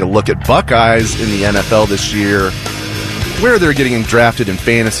 We're going to take a look at Buckeyes in the NFL this year, where they're getting drafted in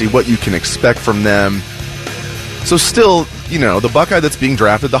fantasy, what you can expect from them. So still, the Buckeye that's being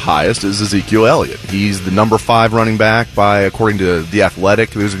drafted the highest is Ezekiel Elliott. He's the number 5 running back according to The Athletic.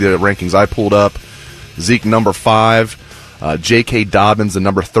 Those are the rankings I pulled up. Zeke, number 5. J.K. Dobbins, the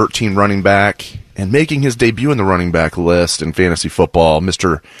number 13 running back. And making his debut in the running back list in fantasy football,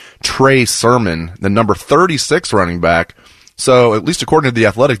 Mr. Trey Sermon, the number 36 running back. So, at least according to The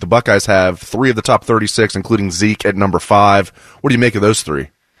Athletic, the Buckeyes have 3 of the top 36, including Zeke at number 5. What do you make of those 3?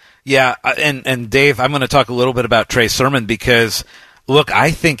 Yeah, and Dave, I'm going to talk a little bit about Trey Sermon because, look,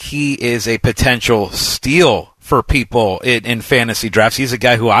 I think he is a potential steal for people in fantasy drafts. He's a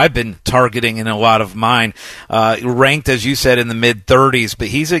guy who I've been targeting in a lot of mine, ranked, as you said, in the mid-30s, but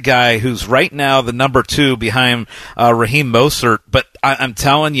he's a guy who's right now the number 2 behind Raheem Mostert, but I'm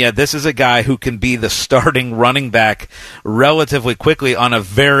telling you, this is a guy who can be the starting running back relatively quickly on a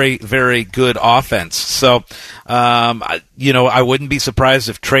very, very good offense. So, I wouldn't be surprised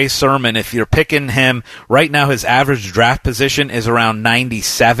if Trey Sermon, if you're picking him, right now his average draft position is around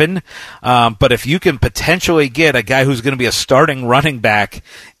 97. But if you can potentially get a guy who's going to be a starting running back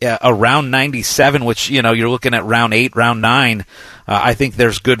around 97, which, you're looking at round 8, round 9, I think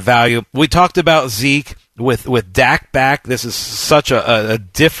there's good value. We talked about Zeke. With Dak back, this is such a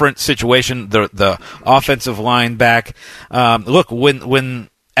different situation. The offensive line back. Look, when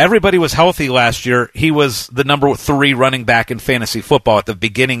everybody was healthy last year, he was the number 3 running back in fantasy football at the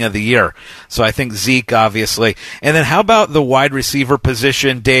beginning of the year. So I think Zeke, obviously. And then how about the wide receiver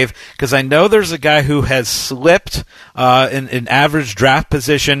position, Dave? Because I know there's a guy who has slipped in average draft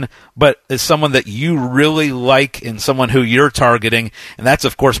position, but is someone that you really like and someone who you're targeting, and that's,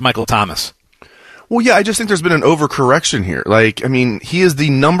 of course, Michael Thomas. Well, yeah, I just think there's been an overcorrection here. He is the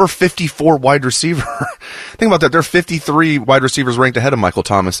number 54 wide receiver. Think about that. There are 53 wide receivers ranked ahead of Michael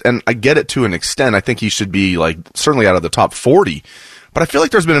Thomas, and I get it to an extent. I think he should be, certainly out of the top 40. But I feel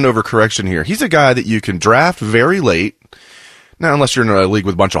like there's been an overcorrection here. He's a guy that you can draft very late. Now, unless you're in a league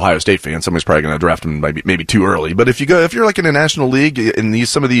with a bunch of Ohio State fans, somebody's probably going to draft him maybe too early. But if you're like in a national league, in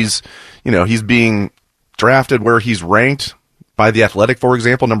some of these, he's being drafted where he's ranked by The Athletic, for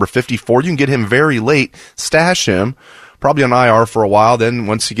example, number 54, you can get him very late, stash him, probably on IR for a while. Then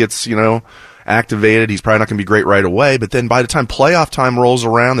once he gets, activated, he's probably not going to be great right away. But then by the time playoff time rolls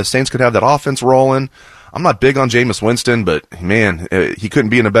around, the Saints could have that offense rolling. I'm not big on Jameis Winston, but man, he couldn't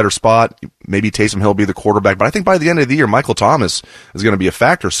be in a better spot. Maybe Taysom Hill will be the quarterback. But I think by the end of the year, Michael Thomas is going to be a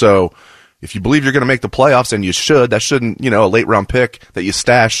factor. So if you believe you're going to make the playoffs, and you should, that shouldn't, a late round pick that you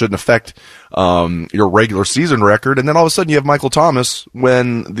stash shouldn't affect your regular season record. And then all of a sudden you have Michael Thomas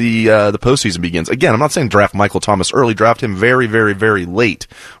when the postseason begins. Again, I'm not saying draft Michael Thomas early. Draft him very, very, very late.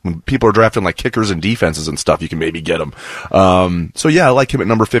 When people are drafting like kickers and defenses and stuff, you can maybe get him. So yeah, I like him at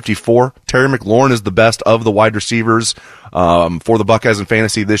number 54. Terry McLaurin is the best of the wide receivers for the Buckeyes in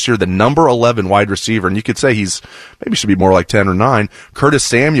fantasy this year, the number 11 wide receiver. And you could say he's maybe should be more like 10 or 9. Curtis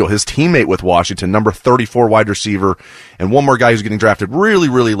Samuel, his teammate with Washington, number 34 wide receiver. And one more guy who's getting drafted really,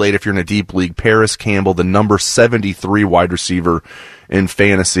 really late if you're in a deep league, Paris Campbell, the number 73 wide receiver in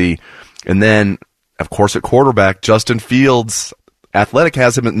fantasy. And then, of course, at quarterback, Justin Fields. Athletic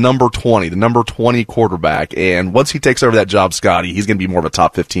has him at number 20, the number 20 quarterback. And once he takes over that job, Scotty, he's going to be more of a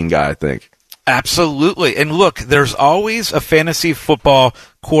top 15 guy, I think. Absolutely. And look, there's always a fantasy football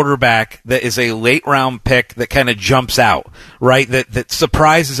quarterback that is a late round pick that kind of jumps out, right? That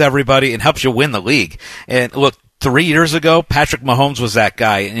surprises everybody and helps you win the league. And look, 3 years ago, Patrick Mahomes was that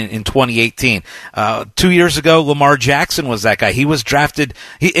guy in 2018. 2 years ago, Lamar Jackson was that guy. He was drafted,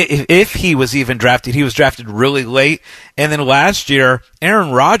 if he was even drafted, he was drafted really late. And then last year,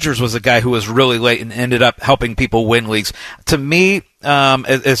 Aaron Rodgers was a guy who was really late and ended up helping people win leagues. To me,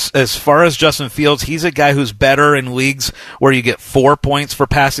 as far as Justin Fields, he's a guy who's better in leagues where you get 4 points for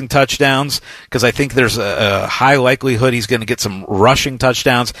passing touchdowns, because I think there's a high likelihood he's going to get some rushing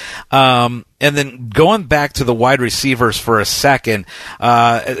touchdowns. And then going back to the wide receivers for a second,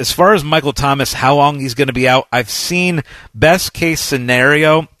 as far as Michael Thomas, how long he's going to be out, I've seen best case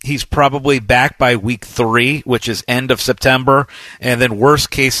scenario, he's probably back by week 3, which is end of September, and then worst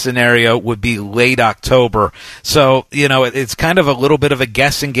case scenario would be late October. So, it's kind of a little bit of a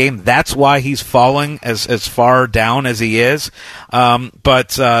guessing game. That's why he's falling as far down as he is.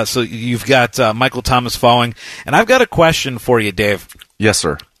 So you've got Michael Thomas falling. And I've got a question for you, Dave. Yes,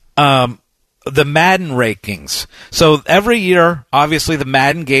 sir. The Madden rankings. So every year, obviously, the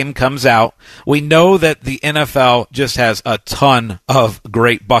Madden game comes out. We know that the NFL just has a ton of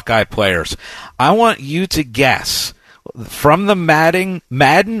great Buckeye players. I want you to guess, from the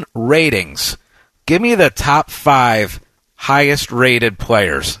Madden ratings, give me the top 5 highest rated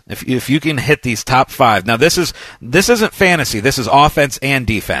players. If you can hit these top 5. Now, this isn't fantasy. This is offense and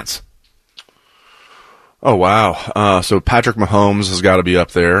defense. Oh, wow. So Patrick Mahomes has got to be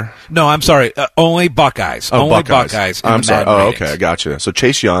up there. No, I'm sorry. Only Buckeyes. Oh, only Buckeyes. I'm sorry. Oh, ratings. okay. I gotcha. So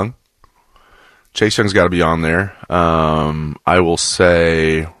Chase Young's got to be on there. I will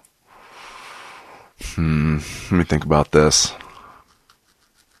say, let me think about this.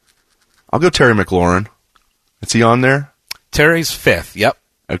 I'll go Terry McLaurin. Is he on there? Terry's 5th. Yep.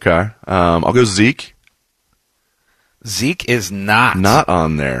 Okay. I'll go Zeke. Zeke is not. Not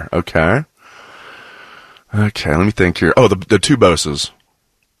on there. Okay. Okay, let me think here. Oh, the 2 Boses.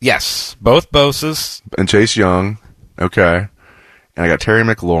 Yes, both Boses. And Chase Young. Okay. And I got Terry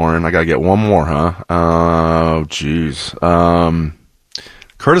McLaurin. I got to get one more, huh? Oh, jeez.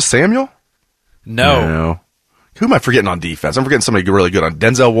 Curtis Samuel? No. Who am I forgetting on defense? I'm forgetting somebody really good on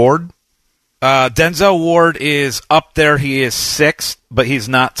Denzel Ward? Denzel Ward is up there. He is 6th, but he's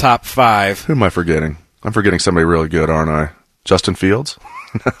not top 5. Who am I forgetting? I'm forgetting somebody really good, aren't I? Justin Fields?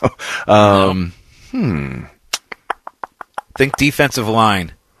 No. Think defensive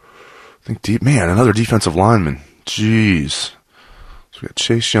line. Another defensive lineman. Jeez. So we got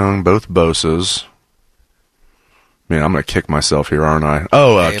Chase Young, both Boses. Man, I'm going to kick myself here, aren't I?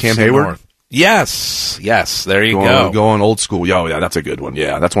 Oh, Cam Hayward? North. Yes, there you go. Going old school. Yeah, that's a good one.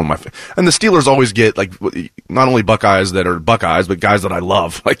 Yeah, that's one of my and the Steelers always get, like, not only Buckeyes that are Buckeyes, but guys that I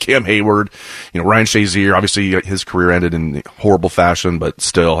love, like Cam Hayward, Ryan Shazier. Obviously, his career ended in horrible fashion, but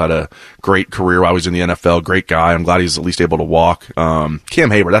still had a great career while he was in the NFL. Great guy. I'm glad he's at least able to walk.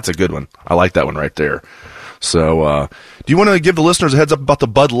 Cam Hayward, that's a good one. I like that one right there. So, do you want to give the listeners a heads up about the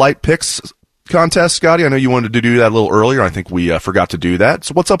Bud Light picks contest, Scotty? I know you wanted to do that a little earlier. I think we forgot to do that.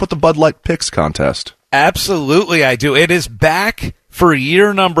 So what's up with the Bud Light Picks contest? Absolutely, I do. It is back for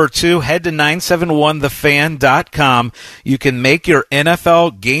year number 2. Head to 971thefan.com. You can make your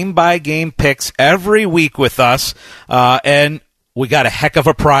NFL game-by-game picks every week with us, and we got a heck of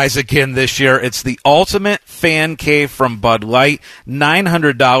a prize again this year. It's the Ultimate Fan Cave from Bud Light.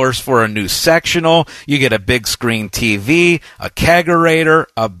 $900 for a new sectional. You get a big screen TV, a kegerator,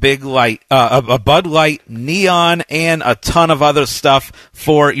 a big light, a Bud Light neon, and a ton of other stuff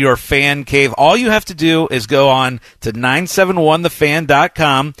for your fan cave. All you have to do is go on to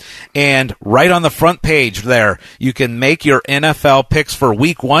 971thefan.com, and right on the front page there, you can make your NFL picks for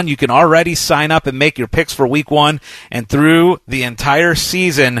week 1. You can already sign up and make your picks for week 1, and through the entire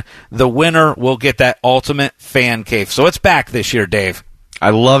season, the winner will get that Ultimate Fan Cave. So it's back this year, Dave.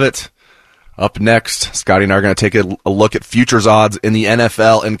 I love it. Up next, Scotty and I are going to take a look at futures odds in the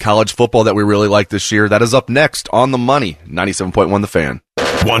NFL and college football that we really like this year. That is up next on The Money, 97.1 The Fan.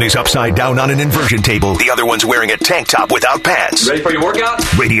 One is upside down on an inversion table. The other one's wearing a tank top without pants. Ready for your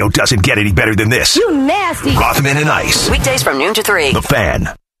workout? Radio doesn't get any better than this. You nasty. Rothman and Ice. Weekdays from noon to 3. The Fan.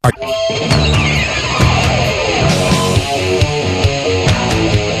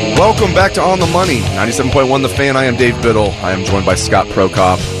 Welcome back to On the Money, 97.1 The Fan. I am Dave Biddle. I am joined by Scott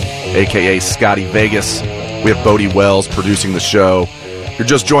Prokop, a.k.a. Scotty Vegas. We have Bodie Wells producing the show. If you're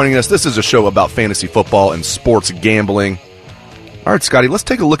just joining us, this is a show about fantasy football and sports gambling. All right, Scotty, let's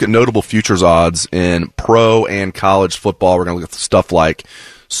take a look at notable futures odds in pro and college football. We're going to look at stuff like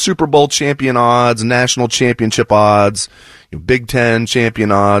Super Bowl champion odds, national championship odds, Big Ten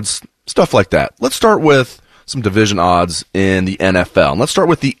champion odds, stuff like that. Let's start with some division odds in the NFL. And let's start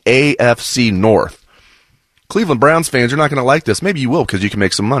with the AFC North. Cleveland Browns fans, you're not going to like this. Maybe you will because you can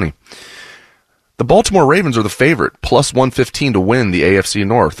make some money. The Baltimore Ravens are the favorite, plus 115 to win the AFC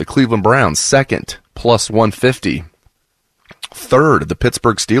North. The Cleveland Browns, second, plus 150. Third, the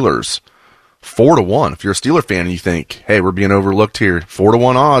Pittsburgh Steelers, 4-1. If you're a Steeler fan and you think, hey, we're being overlooked here,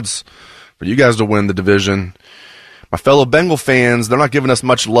 4-1 odds for you guys to win the division. My fellow Bengal fans, they're not giving us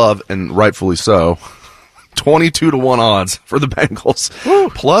much love, and rightfully so. 22-1 odds for the Bengals,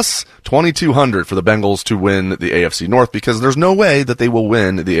 plus 2,200 for the Bengals to win the AFC North, because there's no way that they will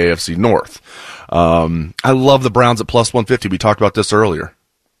win the AFC North. I love the Browns at plus 150. We talked about this earlier.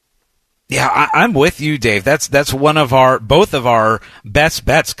 Yeah, I'm with you, Dave. That's both of our best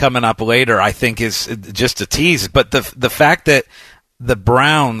bets coming up later, I think, is just a tease. But the fact that the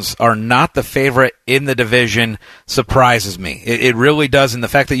Browns are not the favorite in the division surprises me. It really does, and the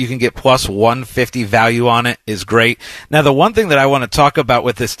fact that you can get plus 150 value on it is great. Now, the one thing that I want to talk about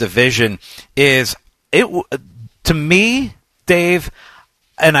with this division is, to me, Dave,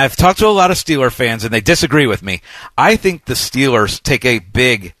 and I've talked to a lot of Steeler fans, and they disagree with me. I think the Steelers take a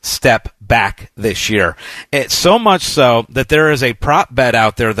big step back this year. It's so much so that there is a prop bet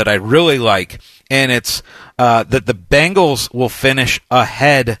out there that I really like, and it's that the Bengals will finish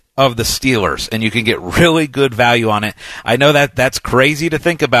ahead of the Steelers, and you can get really good value on it. I know that that's crazy to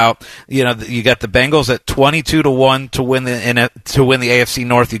think about. You know, you got the Bengals at 22-1 to win the AFC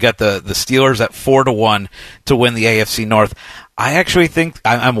North. You got the Steelers at 4-1 to win the AFC North. I actually think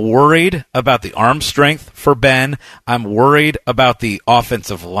I'm worried about the arm strength for Ben. I'm worried about the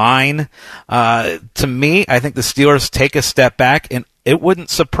offensive line. To me, I think the Steelers take a step back, and it wouldn't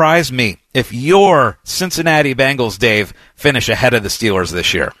surprise me if your Cincinnati Bengals, Dave, finish ahead of the Steelers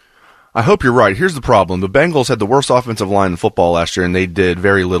this year. I hope you're right. Here's the problem. The Bengals had the worst offensive line in football last year, and they did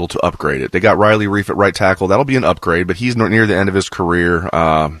very little to upgrade it. They got Riley Reif at right tackle. That'll be an upgrade, but he's near the end of his career.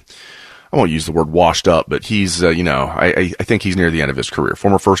 I won't use the word washed up, but he's, I think he's near the end of his career.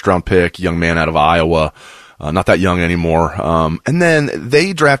 Former first-round pick, young man out of Iowa, not that young anymore. And then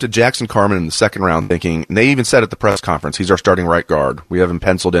they drafted Jackson Carman in the second round thinking, and they even said at the press conference, he's our starting right guard. We have him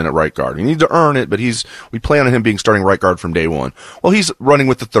penciled in at right guard. You need to earn it, but we plan on him being starting right guard from day one. Well, he's running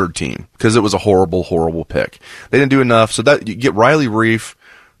with the third team because it was a horrible, horrible pick. They didn't do enough, so that you get Riley Reif.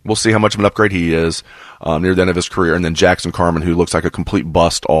 We'll see how much of an upgrade he is near the end of his career. And then Jackson Carman, who looks like a complete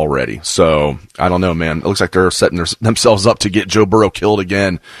bust already. So, I don't know, man. It looks like they're setting themselves up to get Joe Burrow killed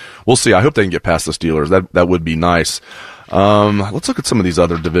again. We'll see. I hope they can get past the Steelers. That would be nice. Let's look at some of these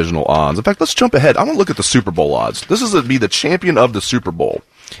other divisional odds. In fact, let's jump ahead. I want to look at the Super Bowl odds. This is to be the champion of the Super Bowl.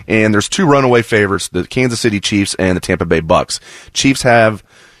 And there's two runaway favorites, the Kansas City Chiefs and the Tampa Bay Bucks. Chiefs have,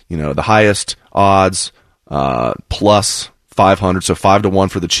 the highest odds, plus 500, so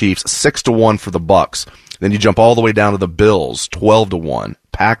 5-1 for the Chiefs, 6-1 for the Bucks. Then you jump all the way down to the Bills, 12-1.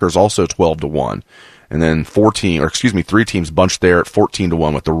 Packers also 12-1. And then three teams bunched there at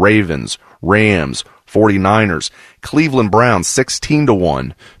 14-1 with the Ravens, Rams, 49ers, Cleveland Browns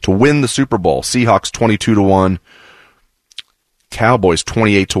 16-1 to win the Super Bowl. Seahawks 22-1. Cowboys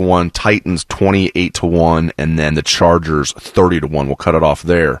 28-1, Titans 28-1, and then the Chargers 30-1. We'll cut it off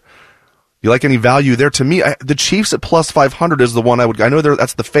there. You like any value there? To me, the Chiefs at plus 500 is the one I know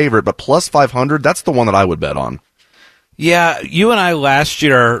that's the favorite, but plus 500, that's the one that I would bet on. Yeah, you and I last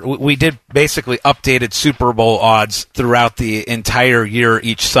year, we did basically updated Super Bowl odds throughout the entire year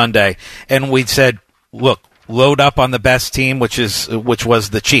each Sunday, and we said, look, load up on the best team, which was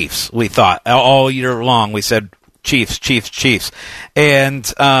the Chiefs. We thought all year long, we said Chiefs.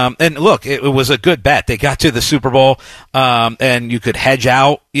 And look, it was a good bet. They got to the Super Bowl, and you could hedge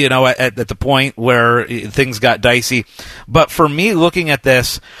out, at the point where things got dicey. But for me, looking at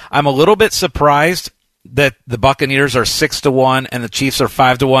this, I'm a little bit surprised that the Buccaneers are 6-1 and the Chiefs are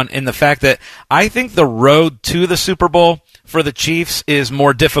 5-1, in the fact that I think the road to the Super Bowl for the Chiefs is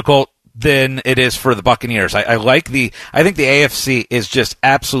more difficult than it is for the Buccaneers. I think the AFC is just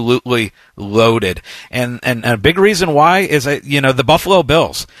absolutely loaded. And a big reason why is, the Buffalo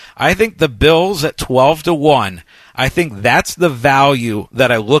Bills. I think the Bills at 12-1, I think that's the value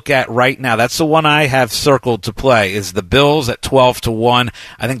that I look at right now. That's the one I have circled to play, is the Bills at 12-1.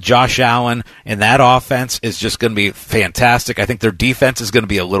 I think Josh Allen and that offense is just going to be fantastic. I think their defense is going to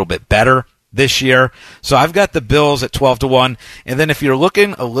be a little bit better this year. So I've got the Bills at 12-1. And then if you're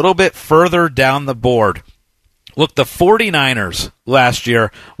looking a little bit further down the board, look, the 49ers last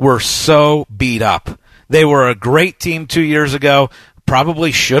year were so beat up. They were a great team 2 years ago.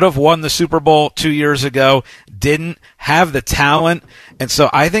 Probably should have won the Super Bowl 2 years ago. Didn't have the talent. And so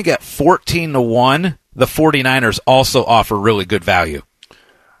I think at 14-1, the 49ers also offer really good value.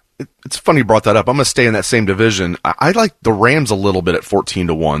 It's funny you brought that up. I'm going to stay in that same division. I like the Rams a little bit at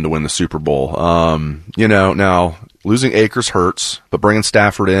 14-1 to win the Super Bowl. Now losing Akers hurts, but bringing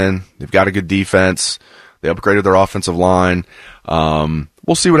Stafford in, they've got a good defense. They upgraded their offensive line.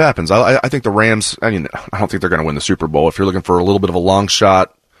 We'll see what happens. I think the Rams, I don't think they're going to win the Super Bowl. If you're looking for a little bit of a long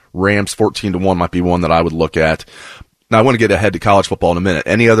shot, Rams 14-1 might be one that I would look at. Now, I want to get ahead to college football in a minute.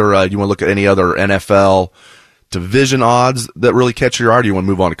 Any other, you want to look at any other NFL division odds that really catch your eye, or do you want to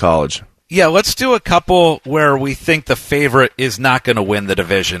move on to college? Yeah, let's do a couple where we think the favorite is not going to win the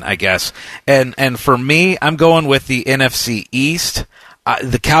division, I guess. And for me, I'm going with the NFC East.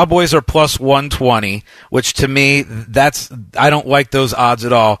 The Cowboys are plus 120, which to me, I don't like those odds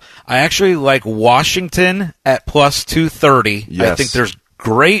at all. I actually like Washington at plus 230. Yes. I think there's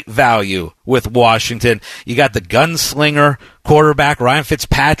great value with Washington. You got the gunslinger quarterback. Ryan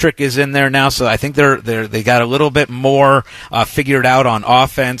Fitzpatrick is in there now, so I think they got a little bit more figured out on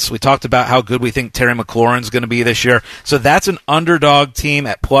offense. We talked about how good we think Terry McLaurin's going to be this year. So that's an underdog team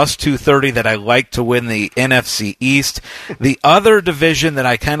at plus 230 that I like to win the NFC East. The other division that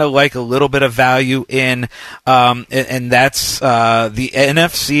I kind of like a little bit of value in, and that's the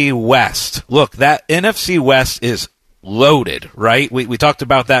NFC West. Look, that NFC West is loaded, right? We talked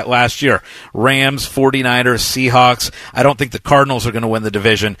about that last year. Rams, 49ers, Seahawks. I don't think the Cardinals are going to win the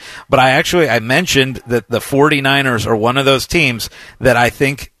division, but I mentioned that the 49ers are one of those teams that I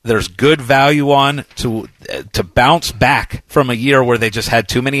think there's good value on to bounce back from a year where they just had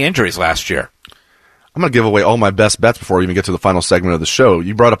too many injuries last year. I'm going to give away all my best bets before we even get to the final segment of the show.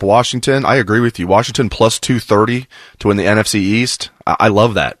 You brought up Washington. I agree with you. Washington plus 230 to win the NFC East. I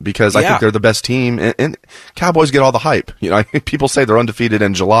love that because I think they're the best team. And Cowboys get all the hype. People say they're undefeated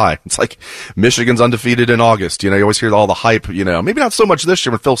in July. It's like Michigan's undefeated in August. You always hear all the hype. Maybe not so much this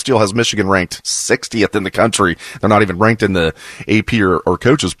year when Phil Steele has Michigan ranked 60th in the country. They're not even ranked in the AP or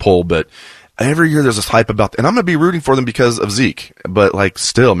coaches poll, but every year there's this hype about, and I'm going to be rooting for them because of Zeke. But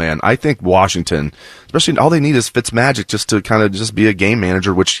still, man, I think Washington, especially all they need is Fitzmagic just to kind of just be a game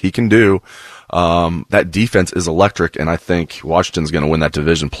manager, which he can do. That defense is electric, and I think Washington's going to win that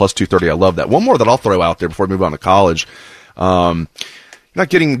division. Plus 230, I love that. One more that I'll throw out there before we move on to college. Not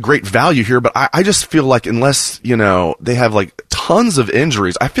getting great value here, but I just feel like unless, they have tons of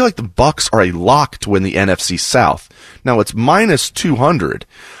injuries, I feel like the Bucs are a lock to win the NFC South. Now it's minus 200.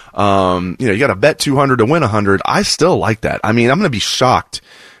 You got to bet 200 to win 100. I still like that. I'm going to be shocked.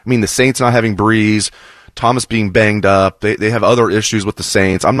 The Saints not having Breeze, Thomas being banged up. They have other issues with the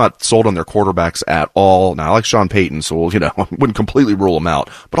Saints. I'm not sold on their quarterbacks at all. Now, I like Sean Payton, so I wouldn't completely rule him out.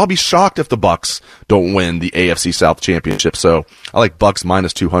 But I'll be shocked if the Bucs don't win the AFC South Championship. So I like Bucs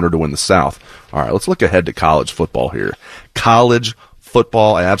minus 200 to win the South. All right, let's look ahead to college football here. College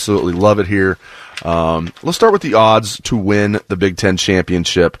football, I absolutely love it here. Let's start with the odds to win the Big Ten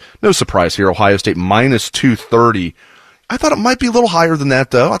championship. No surprise here. Ohio State minus 230. I thought it might be a little higher than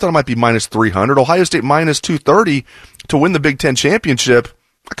that, though. I thought it might be minus 300. Ohio State minus 230 to win the Big Ten championship.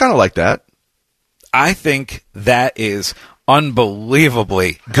 I kind of like that. I think that is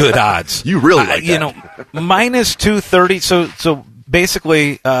unbelievably good odds. You really like that. Minus 230. So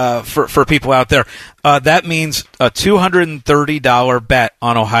basically, for people out there, that means a $230 bet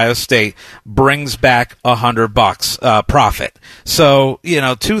on Ohio State brings back $100 profit. So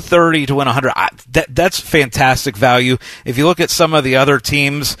 230 to win 100. That's fantastic value. If you look at some of the other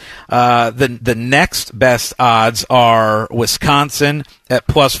teams, the next best odds are Wisconsin at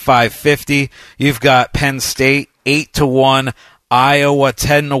plus 550. You've got Penn State 8-1. Iowa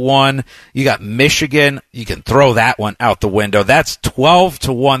 10-1. You got Michigan. You can throw that one out the window. That's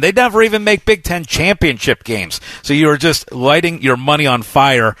 12-1. They never even make Big Ten championship games. So you are just lighting your money on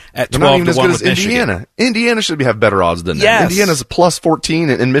fire at 12-1 with Michigan. Not even as good as Indiana. Indiana should have better odds than that. Yes. Indiana's plus 14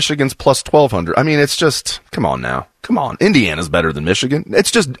 and Michigan's plus 1,200. It's just, come on now. Come on. Indiana's better than Michigan.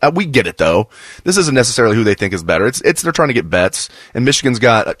 It's just, we get it though. This isn't necessarily who they think is better. It's they're trying to get bets, and Michigan's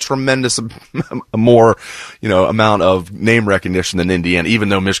got a tremendous more, amount of name recognition than Indiana, even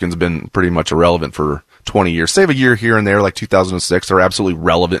though Michigan's been pretty much irrelevant for 20 years. Save a year here and there, like 2006. They're absolutely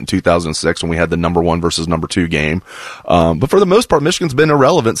relevant in 2006 when we had the number 1 versus number 2 game. But for the most part, Michigan's been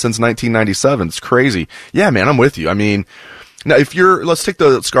irrelevant since 1997. It's crazy. Yeah, man, I'm with you. Now, let's take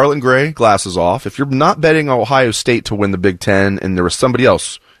the scarlet and gray glasses off. If you're not betting Ohio State to win the Big Ten and there was somebody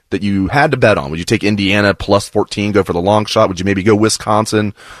else that you had to bet on, would you take Indiana plus 14, go for the long shot? Would you maybe go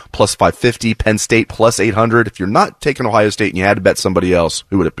Wisconsin plus 550, Penn State plus 800? If you're not taking Ohio State and you had to bet somebody else,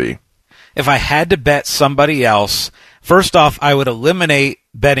 who would it be? if I had to bet somebody else, first off, I would eliminate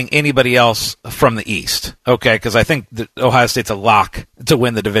betting anybody else from the East, okay, because I think that Ohio State's a lock to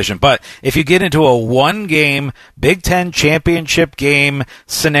win the division. But if you get into a one-game Big Ten championship game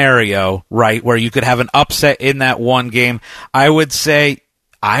scenario, right, where you could have an upset in that one game, I would say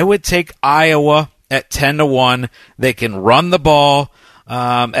I would take Iowa at 10-1. They can run the ball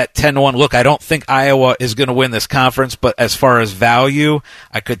at 10-1. Look, I don't think Iowa is going to win this conference, but as far as value,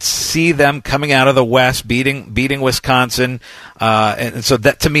 I could see them coming out of the West, beating Wisconsin, and so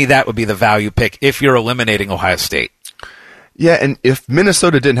that, to me, that would be the value pick if you're eliminating Ohio State. Yeah, and if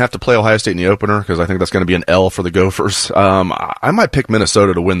Minnesota didn't have to play Ohio State in the opener, because I think that's going to be an L for the Gophers, I might pick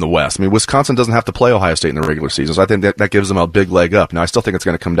Minnesota to win the West. I mean, Wisconsin doesn't have to play Ohio State in the regular season, so I think that gives them a big leg up. Now, I still think it's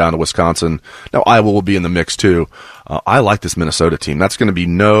going to come down to Wisconsin. Now, Iowa will be in the mix, too. I like this Minnesota team. That's going to be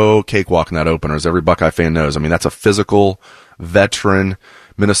no cakewalk in that opener, as every Buckeye fan knows. I mean, that's a physical, veteran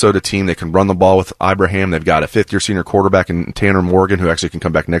Minnesota team. They can run the ball with Ibrahim. They've got a fifth-year senior quarterback in Tanner Morgan, who actually can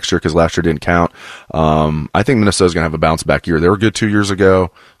come back next year because last year didn't count. I think Minnesota's going to have a bounce-back year. They were good 2 years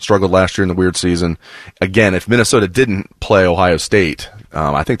ago, struggled last year in the weird season. Again, if Minnesota didn't play Ohio State,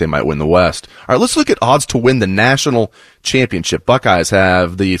 I think they might win the West. All right, let's look at odds to win the national championship. Buckeyes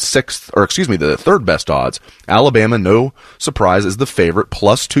have the third best odds. Alabama, no surprise, is the favorite,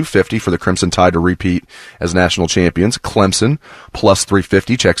 plus 250 for the Crimson Tide to repeat as national champions. Clemson, plus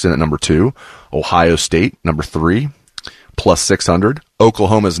 350, checks in at number 2. Ohio State, number 3, plus 600.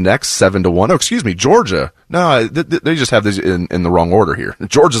 Oklahoma's next, 7-1. Oh, excuse me, Georgia. No, they just have these in the wrong order here.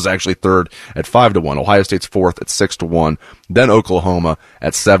 Georgia's actually third at 5-1. Ohio State's fourth at 6-1. Then Oklahoma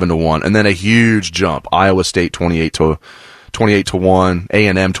at 7-1. And then a huge jump. Iowa State 28-1.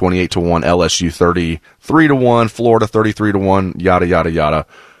 A&M 28-1. LSU 33-1. Florida 33-1. Yada, yada, yada.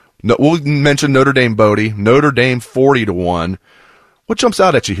 No, we'll mention Notre Dame, Bodie. Notre Dame 40-1. What jumps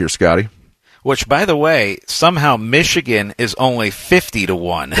out at you here, Scotty? Which, by the way, somehow Michigan is only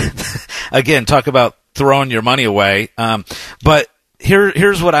 50-1. Again, talk about throwing your money away. But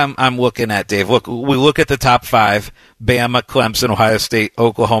here's what I'm looking at, Dave. Look, we look at the top 5: Bama, Clemson, Ohio State,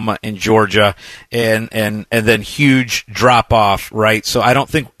 Oklahoma, and Georgia, and then huge drop off, right? So I don't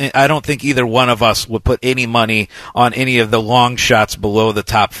think either one of us would put any money on any of the long shots below the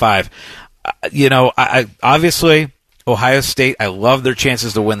top 5. I obviously, Ohio State, I love their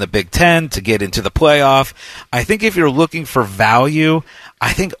chances to win the Big Ten, to get into the playoff. I think if you're looking for value,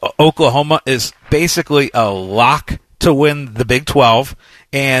 I think Oklahoma is basically a lock to win the Big 12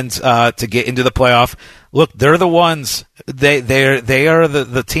 and to get into the playoff. Look, they're the ones. They are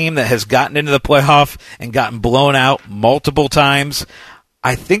the team that has gotten into the playoff and gotten blown out multiple times.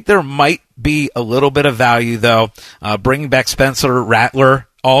 I think there might be a little bit of value, though. Bringing back Spencer Rattler,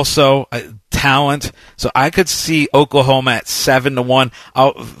 also talent. So I could see Oklahoma at 7-1.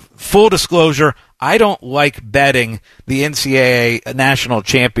 Full disclosure, I don't like betting the NCAA national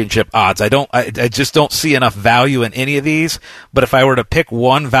championship odds. I just don't see enough value in any of these. But if I were to pick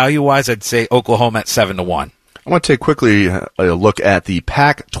one value-wise, I'd say Oklahoma at 7-1. I want to take quickly a look at the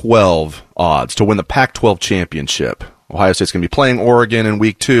Pac-12 odds to win the Pac-12 championship. Ohio State's going to be playing Oregon in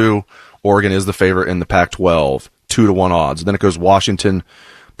week 2. Oregon is the favorite in the Pac-12, 2-1 odds. Then it goes Washington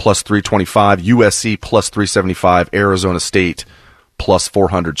plus 325, USC plus 375, Arizona State plus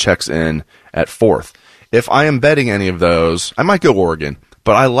 400, checks in at 4th. If I am betting any of those, I might go Oregon,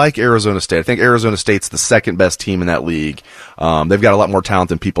 but I like Arizona State. I think Arizona State's the second best team in that league. They've got a lot more talent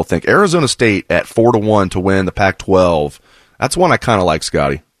than people think. Arizona State at 4-1 to win the Pac-12. That's one I kind of like,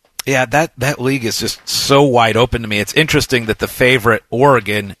 Scotty. Yeah, that league is just so wide open to me. It's interesting that the favorite,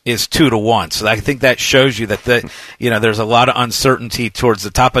 Oregon, is 2-1. So I think that shows you that there's a lot of uncertainty towards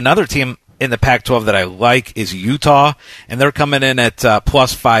the top. Another team in the Pac-12 that I like is Utah, and they're coming in at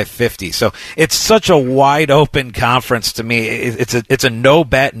plus 550. So it's such a wide open conference to me. It's a no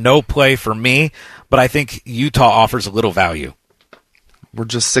bet, no play for me, but I think Utah offers a little value. We're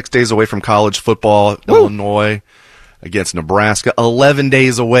just 6 days away from college football. Woo! Illinois against Nebraska, 11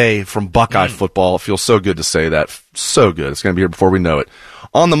 days away from Buckeye football. It feels so good to say that. So good. It's going to be here before we know it.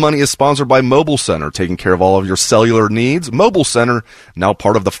 On the Money is sponsored by Mobile Center, taking care of all of your cellular needs. Mobile Center, now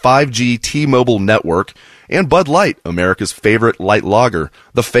part of the 5G T-Mobile network. And Bud Light, America's favorite light lager.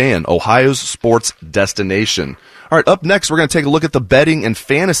 The Fan, Ohio's sports destination. All right, up next, we're going to take a look at the betting and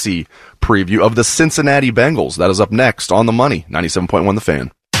fantasy preview of the Cincinnati Bengals. That is up next on the Money, 97.1 The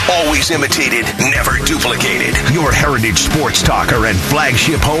Fan. Always imitated, never duplicated. Your heritage sports talker and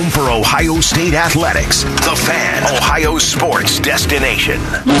flagship home for Ohio State athletics. The Fan, Ohio's sports destination.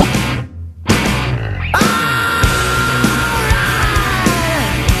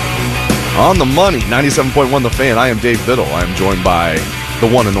 On the Money, 97.1 The Fan. I am Dave Biddle. I am joined by the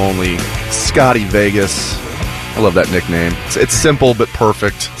one and only Scotty Vegas. I love that nickname. It's simple but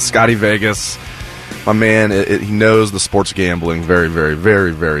perfect. Scotty Vegas. My man, he knows the sports gambling very, very,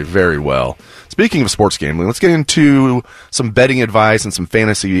 very, very, very well. Speaking of sports gambling, let's get into some betting advice and some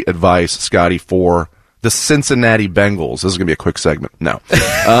fantasy advice, Scotty, for the Cincinnati Bengals. This is going to be a quick segment. No.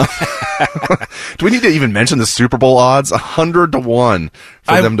 Do we need to even mention the Super Bowl odds? 100-1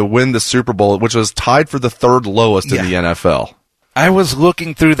 for them to win the Super Bowl, which was tied for the third lowest in the NFL. I was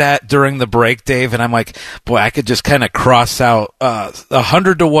looking through that during the break, Dave, and I'm like, boy, I could just kind of cross out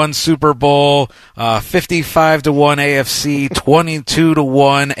 100-1 Super Bowl, 55-1 AFC,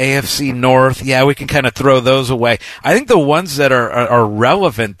 22-1 AFC North. Yeah, we can kind of throw those away. I think the ones that are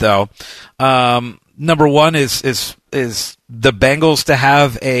relevant, though, number one is the Bengals to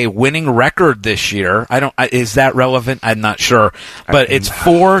have a winning record this year. Is that relevant? I'm not sure, but it's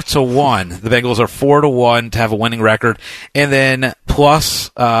 4-1. The Bengals are 4-1 to have a winning record, and then plus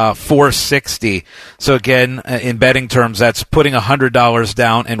 460. So again, in betting terms, that's putting $100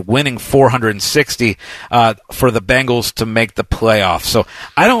 down and winning 460 for the Bengals to make the playoffs. So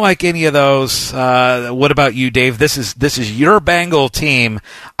I don't like any of those. What about you, Dave? This is your Bengal team.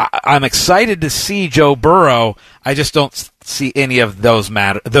 I'm excited to see Joe Burrow. I just don't see any of those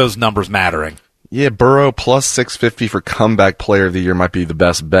numbers mattering. Yeah, Burrow plus 650 for comeback player of the year might be the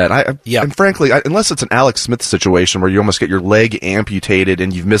best bet. And frankly, unless it's an Alex Smith situation where you almost get your leg amputated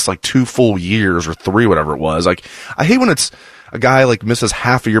and you've missed like 2 full years or 3, whatever it was. Like, I hate when it's a guy like misses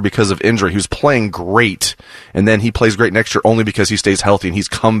half a year because of injury who's playing great, and then he plays great next year only because he stays healthy and he's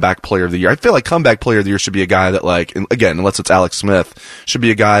comeback player of the year. I feel like comeback player of the year should be a guy that, like, again, unless it's Alex Smith, should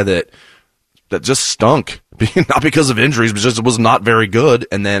be a guy that just stunk. Not because of injuries, but just was not very good,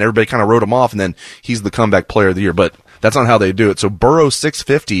 and then everybody kind of wrote him off, and then he's the comeback player of the year. But that's not how they do it. So Burrow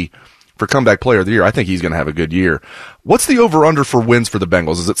 650 for comeback player of the year. I think he's going to have a good year. What's the over-under for wins for the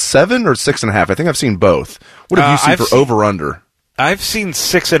Bengals? Is it 7 or 6.5? I think I've seen both. What have you seen for over-under? I've seen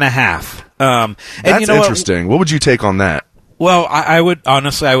 6.5. That's interesting. What would you take on that? Well, I would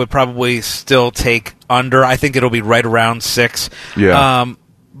probably still take under. I think it'll be right around 6. Yeah.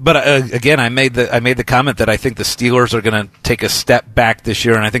 But again, I made the comment that I think the Steelers are going to take a step back this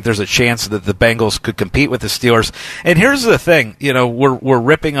year, and I think there's a chance that the Bengals could compete with the Steelers. And here's the thing, we're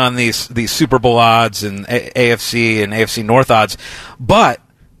ripping on these Super Bowl odds and AFC and AFC North odds, but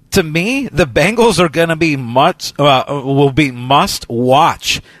to me, the Bengals are going to be will be must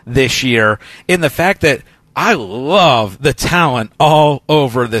watch this year in the fact that I love the talent all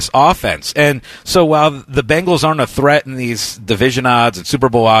over this offense. And so while the Bengals aren't a threat in these division odds and Super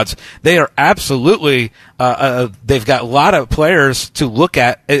Bowl odds, they are absolutely, they've got a lot of players to look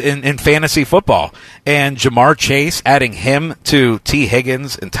at in fantasy football. And Jamar Chase, adding him to T.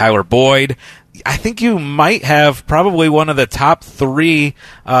 Higgins and Tyler Boyd, I think you might have probably one of the top 3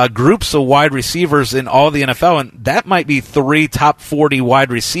 groups of wide receivers in all the NFL, and that might be 3 top 40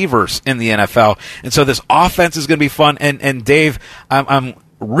 wide receivers in the NFL. And so this offense is going to be fun. And Dave, I'm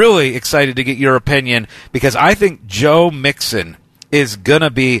really excited to get your opinion because I think Joe Mixon is going to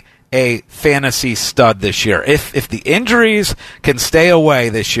be a fantasy stud this year. If the injuries can stay away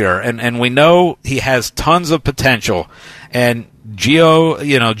this year, and we know he has tons of potential, and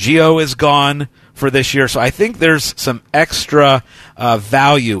Gio is gone for this year, so I think there's some extra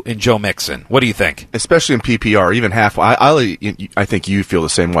value in Joe Mixon. What do you think? Especially in PPR, even half. I think you feel the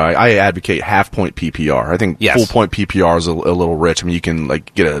same way. I advocate half-point PPR. I think full-point PPR is a little rich. I mean, you can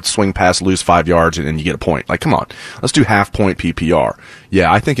get a swing pass, lose 5 yards, and you get a point. Come on, let's do half-point PPR.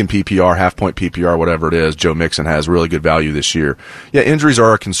 Yeah, I think in PPR, half-point PPR, whatever it is, Joe Mixon has really good value this year. Yeah, injuries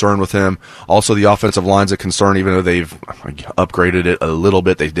are a concern with him. Also, the offensive line's a concern, even though they've upgraded it a little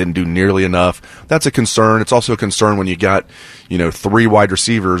bit. They didn't do nearly enough. That's a concern. It's also a concern when you got 3 wide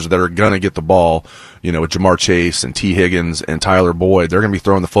receivers that are going to get the ball, with Jamar Chase and T. Higgins and Tyler Boyd. They're going to be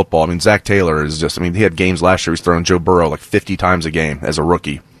throwing the football. I mean, Zach Taylor is just, he had games last year. He's throwing Joe Burrow 50 times a game as a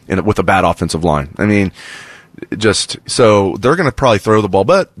rookie with a bad offensive line. I mean, so they're going to probably throw the ball,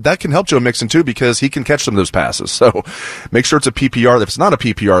 but that can help Joe Mixon too because he can catch some of those passes. So make sure it's a PPR. If it's not a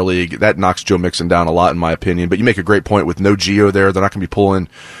PPR league, that knocks Joe Mixon down a lot in my opinion. But you make a great point with no Gio there. They're not going to be pulling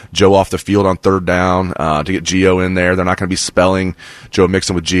Joe off the field on 3rd down to get Gio in there. They're not going to be spelling Joe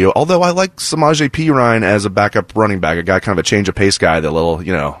Mixon with Gio. Although I like Samaje Perine as a backup running back, a guy kind of a change of pace guy, the little,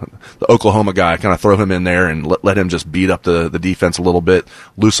 the Oklahoma guy, kind of throw him in there and let him just beat up the defense a little bit,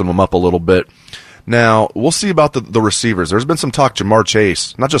 loosen them up a little bit. Now, we'll see about the receivers. There's been some talk, Jamar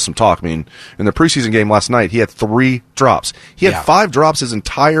Chase, not just some talk. I mean, in the preseason game last night, he had 3 drops. He had 5 drops his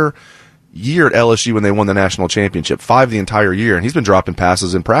entire year at LSU when they won the national championship, 5 the entire year, and he's been dropping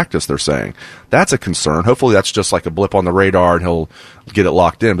passes in practice, they're saying. That's a concern. Hopefully that's just like a blip on the radar and he'll get it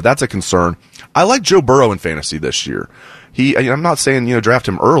locked in, but that's a concern. I like Joe Burrow in fantasy this year. I'm not saying, draft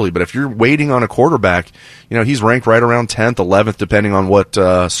him early, but if you're waiting on a quarterback, he's ranked right around 10th, 11th, depending on what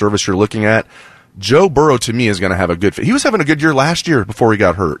service you're looking at. Joe Burrow, to me, is going to have a good fit. He was having a good year last year before he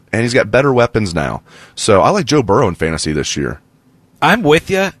got hurt, and he's got better weapons now. So I like Joe Burrow in fantasy this year. I'm with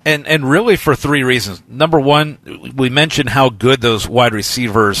you, and really for 3 reasons. Number one, we mentioned how good those wide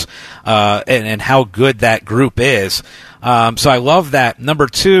receivers and how good that group is. So I love that. Number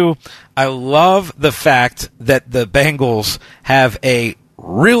 2, I love the fact that the Bengals have a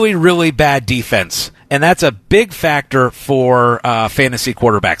really, really bad defense. And that's a big factor for fantasy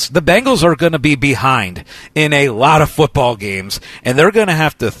quarterbacks. The Bengals are going to be behind in a lot of football games, and they're going to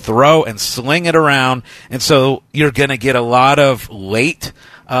have to throw and sling it around. And so you're going to get a lot of late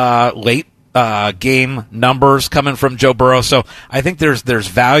game numbers coming from Joe Burrow. So I think there's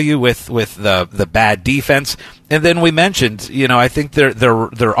value with the bad defense. And then we mentioned, I think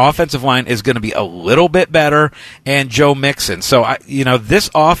their offensive line is going to be a little bit better, and Joe Mixon. So this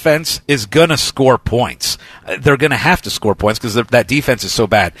offense is going to score points. They're going to have to score points because that defense is so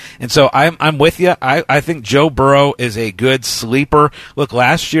bad. And so I'm with you. I think Joe Burrow is a good sleeper. Look,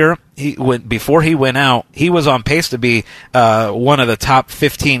 last year before he went out, he was on pace to be one of the top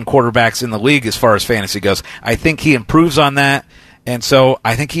 15 quarterbacks in the league as far as fantasy goes. I think he improves on that, and so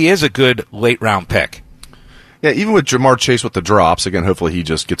I think he is a good late round pick. Yeah, even with Jamar Chase with the drops, again, hopefully he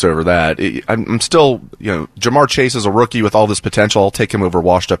just gets over that. I'm still, Jamar Chase is a rookie with all this potential. I'll take him over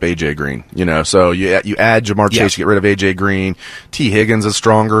washed-up A.J. Green, So you add Jamar Chase, you get rid of A.J. Green. T. Higgins is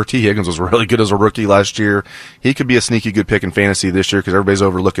stronger. T. Higgins was really good as a rookie last year. He could be a sneaky good pick in fantasy this year because everybody's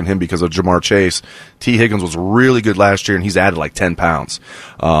overlooking him because of Jamar Chase. T. Higgins was really good last year, and he's added like 10 pounds.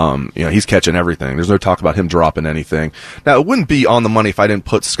 He's catching everything. There's no talk about him dropping anything. Now, it wouldn't be on the money if I didn't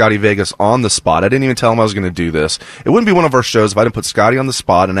put Scotty Vegas on the spot. I didn't even tell him I was going to do this. It wouldn't be one of our shows if I didn't put Scotty on the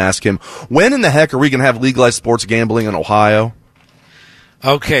spot and ask him, when in the heck are we going to have legalized sports gambling in Ohio?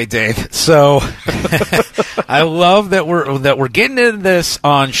 Okay, Dave. So I love that we're getting into this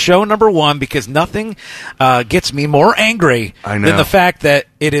on show number 1 because nothing gets me more angry than the fact that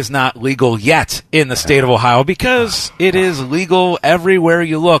it is not legal yet in the state of Ohio, because it is legal everywhere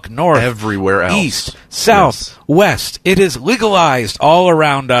you look, north, everywhere else, east, south, west. It is legalized all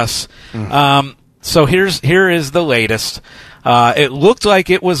around us. So here is the latest. It looked like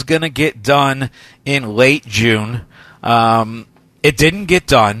it was going to get done in late June. It didn't get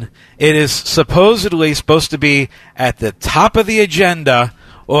done. It is supposedly supposed to be at the top of the agenda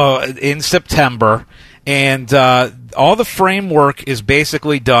in September, and all the framework is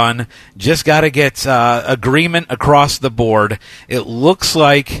basically done. Just got to get agreement across the board. It looks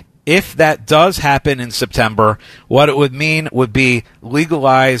like if that does happen in September, what it would mean would be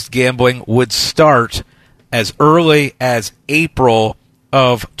legalized gambling would start as early as April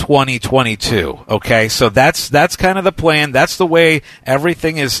of 2022. Okay, so that's kind of the plan. That's the way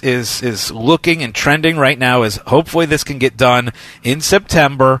everything is looking and trending right now. Is hopefully this can get done in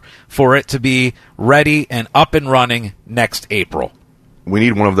September for it to be ready and up and running next April. We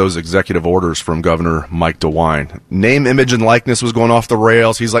need one of those executive orders from Governor Mike DeWine. Name, image, and likeness was going off the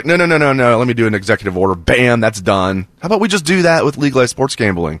rails. He's like, no, let me do an executive order. Bam, that's done. How about we just do that with legalized sports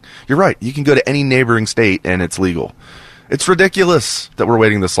gambling? You're right. You can go to any neighboring state and it's legal. It's ridiculous that we're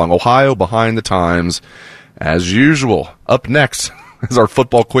waiting this long. Ohio behind the times, as usual. Up next is our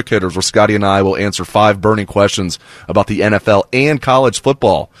football quick hitters, where Scotty and I will answer 5 burning questions about the NFL and college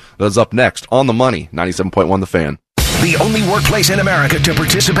football. That is up next on The Money, 97.1 The Fan. The only workplace in America to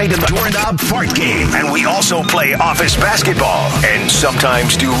participate in the Doorknob Fart Game. And we also play office basketball and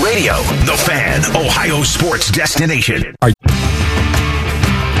sometimes do radio. The Fan, Ohio sports destination.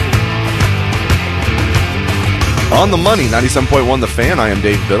 On The Money, 97.1 The Fan, I am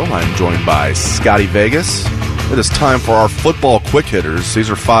Dave Biddle. I am joined by Scotty Vegas. It is time for our football quick hitters. These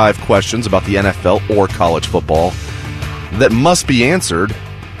are 5 questions about the NFL or college football that must be answered.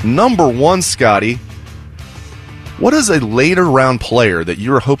 Number 1, Scotty. What is a later round player that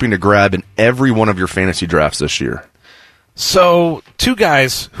you are hoping to grab in every one of your fantasy drafts this year? So, 2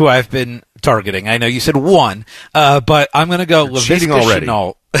 guys who I've been targeting. I know you said 1, but I'm going to go Laviska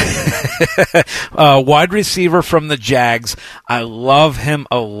Shenault. Wide receiver from the Jags. I love him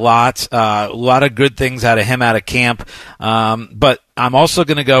a lot. A lot of good things out of him out of camp. But I'm also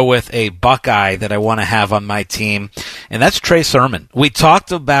going to go with a Buckeye that I want to have on my team, and that's Trey Sermon. We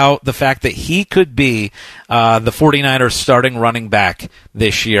talked about the fact that he could be the 49ers starting running back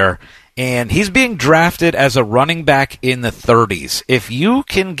this year. and he's being drafted as a running back in the 30s. If you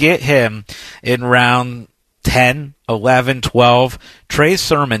can get him in round 10, 11, 12, Trey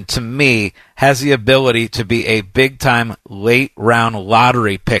Sermon, to me, has the ability to be a big-time late-round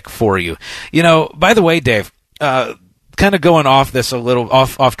lottery pick for you. By the way, Dave, kind of going off this a little,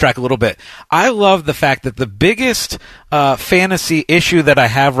 off track a little bit, I love the fact that the biggest fantasy issue that I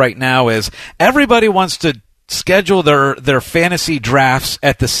have right now is everybody wants to schedule their fantasy drafts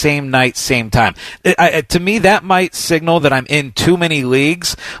at the same night, same time. To me, that might signal that I'm in too many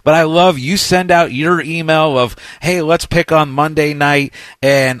leagues, but I love you send out your email of, hey, let's pick on Monday night,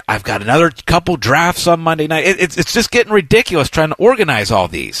 and I've got another couple drafts on Monday night. It's just getting ridiculous trying to organize all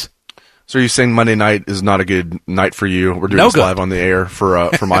these. So are you saying Monday night is not a good night for you? We're doing this live on the air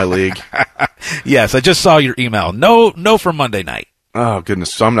for my league. Yes, I just saw your email. No for Monday night. Oh,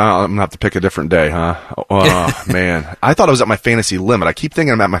 goodness. So I'm going to have to pick a different day, huh? Oh, man. I thought I was at my fantasy limit. I keep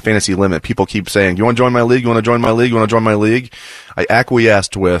thinking I'm at my fantasy limit. People keep saying, you want to join my league? You want to join my league? You want to join my league? I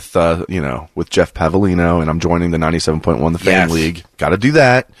acquiesced with Jeff Pavlino, and I'm joining the 97.1 The Fan League. Got to do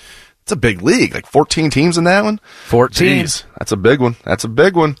that. It's a big league. Like 14 teams in that one? 14. Jeez, that's a big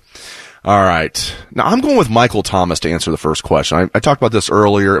one. All right. Now, I'm going with Michael Thomas to answer the first question. I talked about this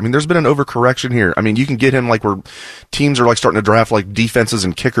earlier. I mean, there's been an overcorrection here. I mean, you can get him like where teams are like starting to draft like defenses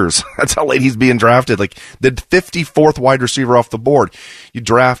and kickers. That's how late he's being drafted. Like the 54th wide receiver off the board. You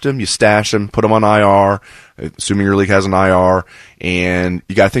draft him, you stash him, put him on IR, assuming your league has an IR, and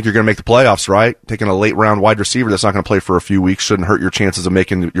you got to think you're going to make the playoffs, right? Taking a late round wide receiver that's not going to play for a few weeks shouldn't hurt your chances of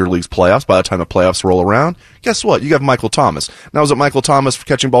making your league's playoffs. By the time the playoffs roll around, guess what? You have Michael Thomas. Now, is it Michael Thomas for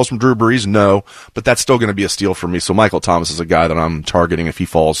catching balls from Drew Brees? No, but that's still going to be a steal for me. So Michael Thomas is a guy that I'm targeting. If he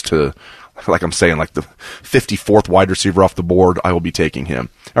falls to, like I'm saying, like the 54th wide receiver off the board, I will be taking him.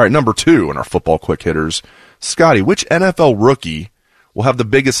 All right, number 2 in our football quick hitters. Scotty, which NFL rookie will have the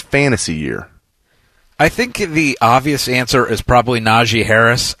biggest fantasy year? I think the obvious answer is probably Najee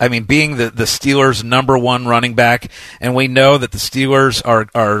Harris. I mean, being the Steelers' number 1 running back, and we know that the Steelers are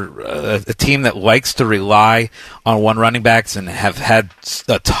a team that likes to rely on one running backs and have had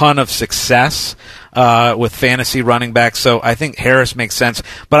a ton of success with fantasy running backs. So I think Harris makes sense.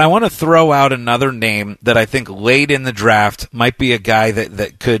 But I want to throw out another name that I think late in the draft might be a guy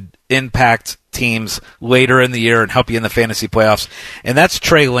that could impact teams later in the year and help you in the fantasy playoffs, and that's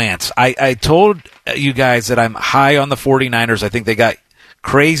Trey Lance. I told you guys that I'm high on the 49ers. I think they got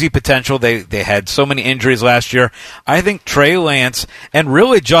crazy potential. They had so many injuries last year. I think Trey Lance and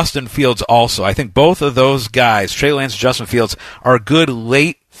really Justin Fields also. I think both of those guys, Trey Lance and Justin Fields, are good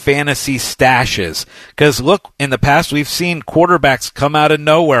late fantasy stashes. Because look, in the past we've seen quarterbacks come out of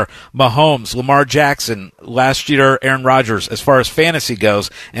nowhere. Mahomes, Lamar Jackson, last year Aaron Rodgers, as far as fantasy goes,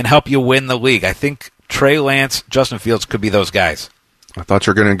 and help you win the league. I think Trey Lance, Justin Fields could be those guys. I thought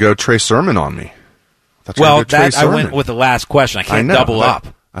you were going to go Trey Sermon on me. I went with the last question. I can't double up.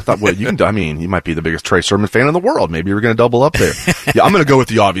 I thought, well, you might be the biggest Trey Sermon fan in the world. Maybe you're going to double up there. Yeah, I'm going to go with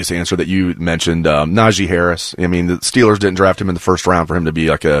the obvious answer that you mentioned, Najee Harris. I mean, the Steelers didn't draft him in the first round for him to be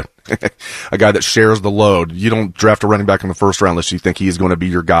like a guy that shares the load. You don't draft a running back in the first round unless you think he's going to be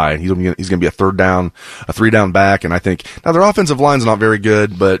your guy. He's going to be a 3-down back. And I think now their offensive line's not very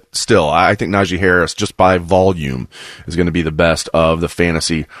good, but still, I think Najee Harris, just by volume, is going to be the best of the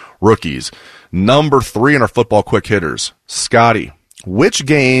fantasy rookies. Number 3 in our football quick hitters, Scotty. Which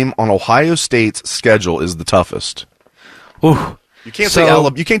game on Ohio State's schedule is the toughest? Ooh. You can't say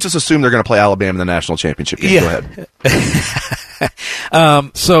you can't just assume they're going to play Alabama in the national championship game. Yeah. Go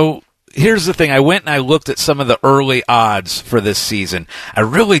ahead. So here's the thing. I went and I looked at some of the early odds for this season. I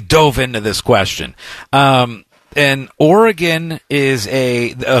really dove into this question. And Oregon is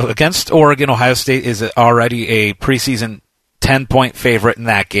against Oregon, Ohio State is already a preseason 10-point favorite in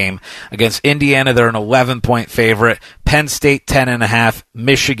that game. Against Indiana, they're an 11-point favorite. Penn State, 10.5.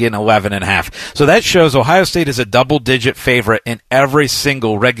 Michigan, 11.5. So that shows Ohio State is a double-digit favorite in every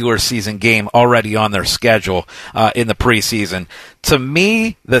single regular season game already on their schedule in the preseason. To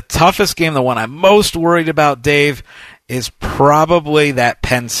me, the toughest game, the one I'm most worried about, Dave, is probably that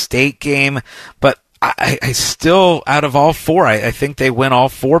Penn State game. But I still, out of all 4, I think they win all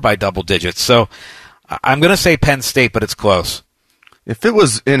 4 by double digits. So I'm going to say Penn State, but it's close. If it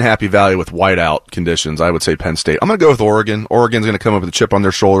was in Happy Valley with whiteout conditions, I would say Penn State. I'm going to go with Oregon. Oregon's going to come up with a chip on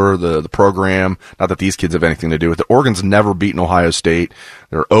their shoulder, the program. Not that these kids have anything to do with it. Oregon's never beaten Ohio State.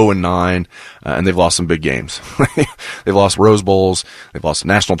 They're 0-9, and they've lost some big games. They've lost Rose Bowls. They've lost a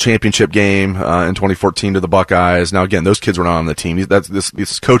national championship game in 2014 to the Buckeyes. Now, again, those kids were not on the team.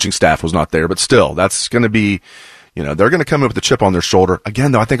 This coaching staff was not there, but still, that's going to be... they're going to come in with a chip on their shoulder.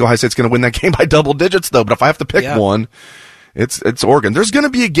 Again, though, I think Ohio State's going to win that game by double digits, though. But if I have to pick one, It's Oregon. There's going to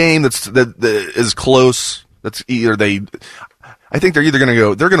be a game that is close. That's either I think they're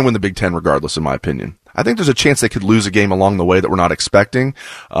going to win the Big Ten regardless, in my opinion. I think there's a chance they could lose a game along the way that we're not expecting.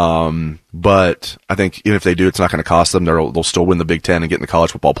 But I think even if they do, it's not going to cost them. They'll still win the Big Ten and get in the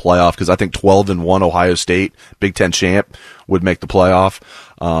college football playoff, because I think 12-1 Ohio State, Big Ten champ, would make the playoff.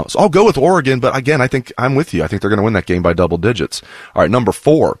 So I'll go with Oregon, but again, I think I'm with you. I think they're going to win that game by double digits. All right, number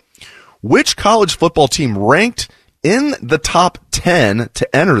 4. Which college football team ranked in the top 10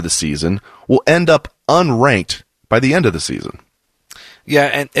 to enter the season will end up unranked by the end of the season?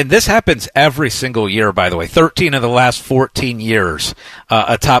 Yeah, and this happens every single year, by the way. 13 of the last 14 years,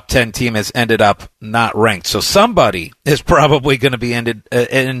 a top 10 team has ended up not ranked. So somebody is probably going to be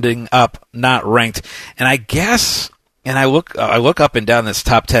ending up not ranked. And I guess, and I look up and down this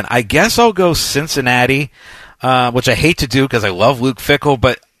top 10, I guess I'll go Cincinnati, which I hate to do because I love Luke Fickell,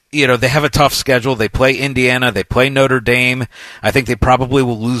 but they have a tough schedule. They play Indiana. They play Notre Dame. I think they probably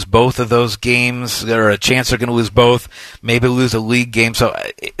will lose both of those games. There are a chance they're going to lose both, maybe lose a league game. So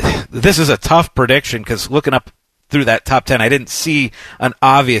this is a tough prediction, because looking up through that top 10, I didn't see an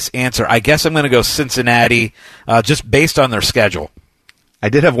obvious answer. I guess I'm going to go Cincinnati, just based on their schedule. I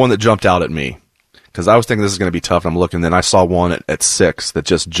did have one that jumped out at me, because I was thinking this is going to be tough, and I'm looking, then I saw one at 6 that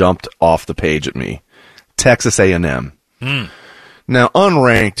just jumped off the page at me. Texas A&M. Now,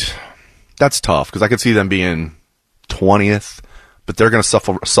 unranked, that's tough, because I could see them being 20th, but they're going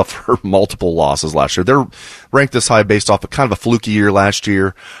to suffer multiple losses last year. They're ranked this high based off of kind of a fluky year last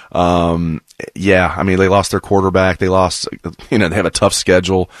year. They lost their quarterback. They lost, they have a tough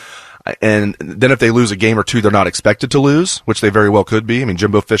schedule. And then if they lose a game or two they're not expected to lose, which they very well could be. I mean,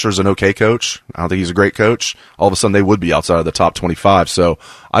 Jimbo Fisher's an okay coach. I don't think he's a great coach. All of a sudden they would be outside of the top 25. So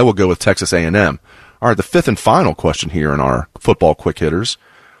I will go with Texas A&M. All right, the 5th and final question here in our football quick hitters.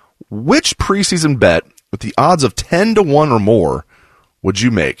 Which preseason bet with the odds of 10-1 or more would you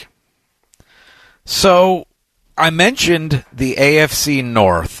make? So I mentioned the AFC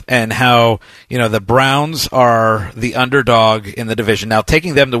North and how, the Browns are the underdog in the division. Now,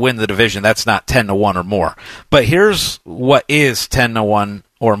 taking them to win the division, that's not 10-1 or more. But here's what is 10-1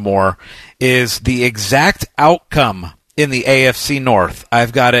 or more, is the exact outcome in the AFC North.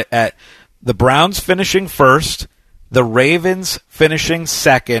 I've got it at the Browns finishing first, the Ravens finishing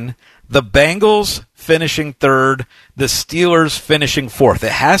second, the Bengals finishing third, the Steelers finishing fourth.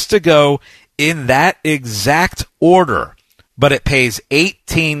 It has to go in that exact order, but it pays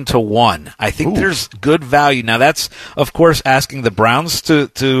 18-1. I think there's good value. Now, that's, of course, asking the Browns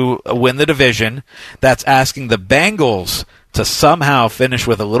to win the division. That's asking the Bengals to somehow finish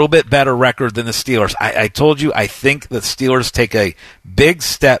with a little bit better record than the Steelers. I told you, I think the Steelers take a big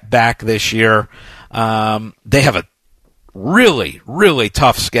step back this year. They have a really, really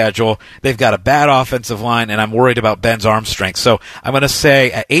tough schedule. They've got a bad offensive line, and I'm worried about Ben's arm strength. So I'm going to say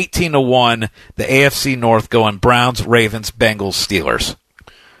at 18-1, the AFC North going Browns, Ravens, Bengals, Steelers.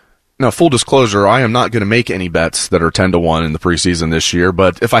 Now, full disclosure, I am not going to make any bets that are 10-1 in the preseason this year,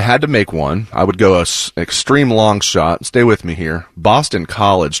 but if I had to make one, I would go an extreme long shot. Stay with me here. Boston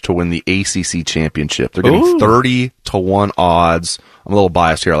College to win the ACC championship. They're getting 30-1 odds. I'm a little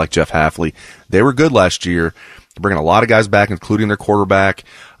biased here. I like Jeff Hafley. They were good last year. They're bringing a lot of guys back, including their quarterback.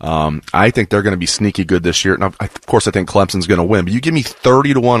 I think they're going to be sneaky good this year. Now, of course, I think Clemson's going to win, but you give me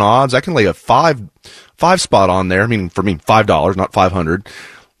 30-1 odds, I can lay a five spot on there. For me, $5, not $500.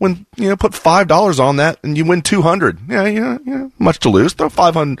 When put $5 on that and you win $200, much to lose. Throw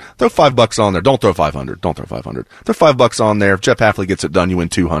 $5 on there. Don't throw $500. Throw $5 on there. If Jeff Hafley gets it done, you win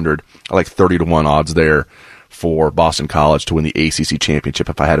 $200. I like 30-1 odds there for Boston College to win the ACC championship.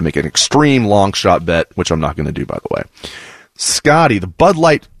 If I had to make an extreme long shot bet, which I'm not going to do, by the way. Scotty, the Bud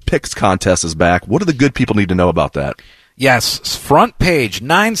Light Picks contest is back. What do the good people need to know about that? Yes, front page,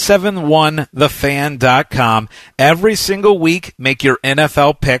 971thefan.com. Every single week, make your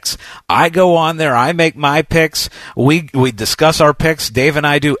NFL picks. I go on there. I make my picks. We discuss our picks. Dave and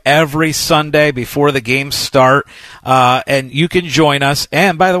I do every Sunday before the games start. And you can join us.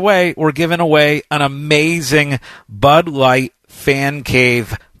 And by the way, we're giving away an amazing Bud Light Fan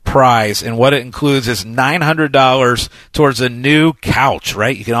Cave prize, and what it includes is $900 towards a new couch,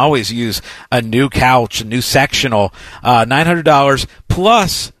 right? You can always use a new couch, a new sectional. $900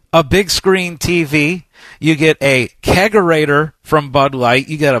 plus a big screen TV. You get a kegerator from Bud Light.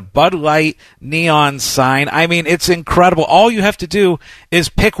 You get a Bud Light neon sign. I mean, it's incredible. All you have to do is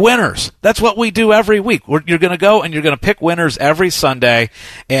pick winners. That's what we do every week. You're going to go and you're going to pick winners every Sunday.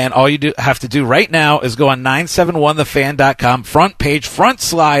 And all you have to do right now is go on 971thefan.com, front page, front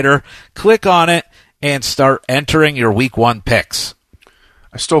slider, click on it, and start entering your week 1 picks.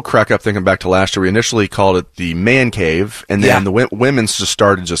 I still crack up thinking back to last year. We initially called it the Man Cave, and then the women's just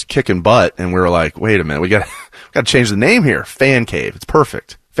started just kicking butt, and we were like, wait a minute, we got to change the name here. Fan Cave. It's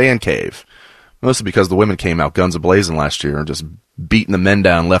perfect. Fan Cave. Mostly because the women came out guns a-blazing last year and just beating the men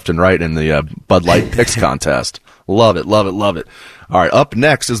down left and right in the Bud Light Picks contest. Love it, love it, love it. All right, up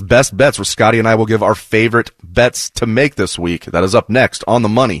next is Best Bets, where Scotty and I will give our favorite bets to make this week. That is up next on The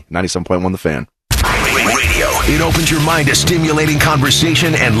Money, 97.1 The Fan. Radio. It opens your mind to stimulating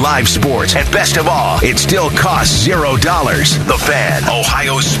conversation and live sports. And best of all, it still costs $0. The Fan,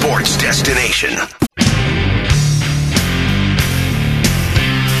 Ohio's sports destination.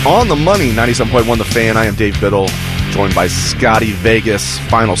 On The Money, 97.1 The Fan, I am Dave Biddle, joined by Scotty Vegas.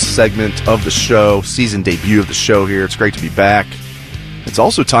 Final segment of the show, season debut of the show here. It's great to be back. It's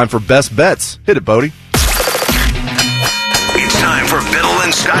also time for Best Bets. Hit it, Bodie. It's time for Biddle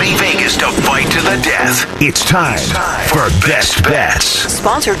and Scotty Vegas to fight to the death. It's time for Best Bets.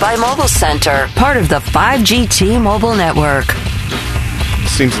 Sponsored by Mobile Center, part of the 5G T-Mobile network.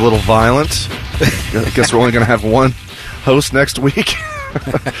 Seems a little violent. I guess we're only going to have one host next week.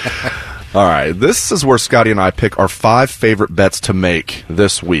 All right, this is where Scotty and I pick our 5 favorite bets to make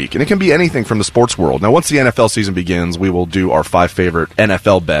this week. And it can be anything from the sports world. Now, once the NFL season begins, we will do our 5 favorite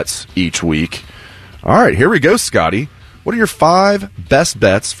NFL bets each week. All right, here we go, Scotty. What are your 5 best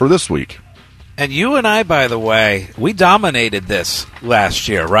bets for this week? And you and I, by the way, we dominated this last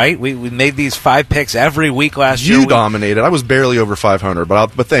year, right? We made these 5 picks every week last year. You dominated. I was barely over 500,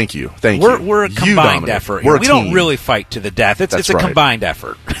 but thank you. We're a combined effort. We don't really fight to the death. It's a combined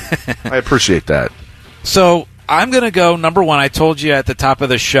effort. I appreciate that. So I'm going to go number 1. I told you at the top of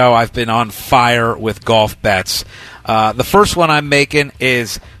the show I've been on fire with golf bets. The first one I'm making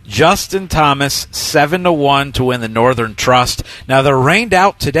is Justin Thomas, 7-1 to win the Northern Trust. Now, they're rained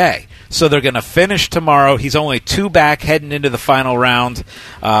out today, so they're going to finish tomorrow. He's only 2 back heading into the final round.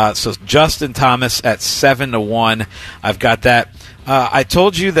 So Justin Thomas at 7-1. I've got that. I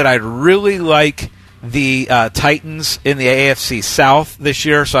told you that I'd really like the Titans in the AFC South this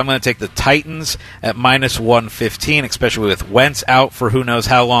year, so I'm going to take the Titans at -115, especially with Wentz out for who knows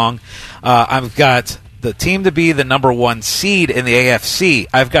how long. I've got the team to be the number 1 seed in the AFC.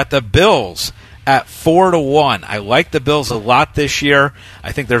 I've got the Bills at 4-1. I like the Bills a lot this year.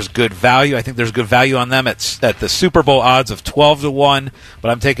 I think there's good value. I think there's good value on them at the Super Bowl odds of 12-1, but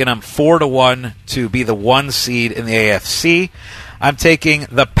I'm taking them 4-1 to be the 1 seed in the AFC. I'm taking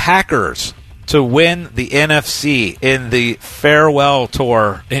the Packers to win the NFC in the farewell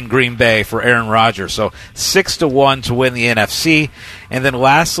tour in Green Bay for Aaron Rodgers. So 6-1 to win the NFC. And then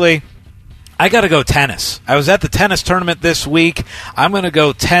lastly, I got to go tennis. I was at the tennis tournament this week. I'm going to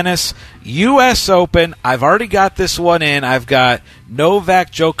go tennis. U.S. Open. I've already got this one in. I've got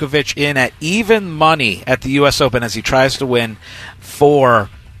Novak Djokovic in at even money at the U.S. Open as he tries to win 4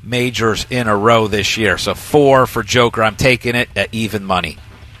 majors in a row this year. So 4 for Joker. I'm taking it at even money.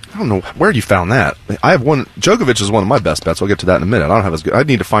 I don't know where you found that. I have one. Djokovic is one of my best bets. I'll get to that in a minute. I don't have as good. I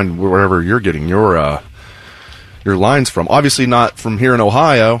need to find wherever you're getting your lines from. Obviously not from here in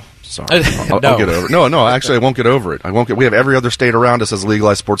Ohio. Sorry, I'll get over it. No, actually, I won't get over it. We have every other state around us as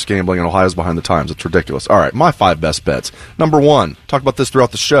legalized sports gambling, and Ohio's behind the times. It's ridiculous. All right, my 5 best bets. Number 1, talk about this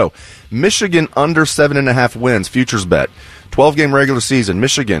throughout the show. Michigan under 7.5 wins, futures bet. 12-game regular season.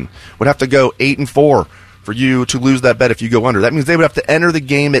 Michigan would have to go 8-4 for you to lose that bet if you go under. That means they would have to enter the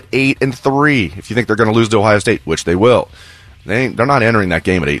game at 8-3 if you think they're going to lose to Ohio State, which they will. They're not entering that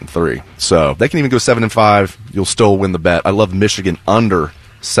game at 8-3. So they can even go 7-5. You'll still win the bet. I love Michigan under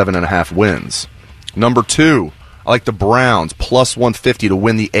 7.5 wins. Number 2, I like the Browns, +150 to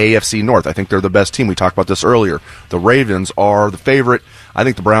win the AFC North. I think they're the best team. We talked about this earlier. The Ravens are the favorite. I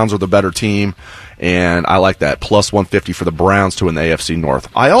think the Browns are the better team, and I like that, +150 for the Browns to win the AFC North.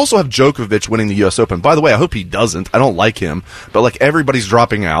 I also have Djokovic winning the U.S. Open. By the way, I hope he doesn't. I don't like him, but like everybody's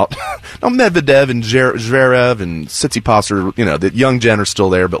dropping out. Now Medvedev and Zverev and Tsitsipas are, the young gen are still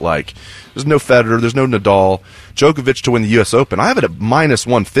there, but like there's no Federer, there's no Nadal. Djokovic to win the U.S. Open. I have it at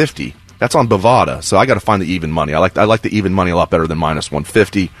 -150. That's on Bovada, so I got to find the even money. I like the even money a lot better than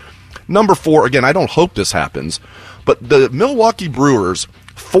 -150. Number 4, again, I don't hope this happens, but the Milwaukee Brewers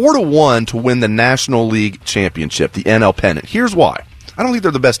 4-1 to win the National League Championship, the NL pennant. Here's why. I don't think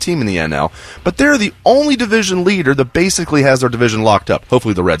they're the best team in the NL, but they're the only division leader that basically has their division locked up.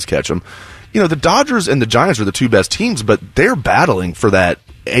 Hopefully the Reds catch them. The Dodgers and the Giants are the 2 best teams, but they're battling for that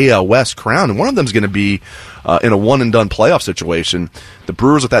AL West crown, and one of them is going to be in a one-and-done playoff situation. The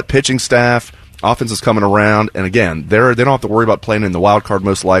Brewers with that pitching staff, offense is coming around, and again, they don't have to worry about playing in the wild card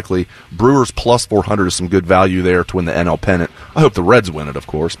most likely. Brewers +400 is some good value there to win the NL pennant. I hope the Reds win it, of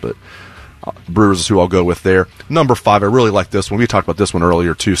course, but Brewers is who I'll go with there. Number 5, I really like this one. We talked about this one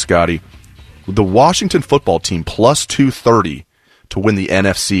earlier too, Scotty. The Washington football team plus 230 to win the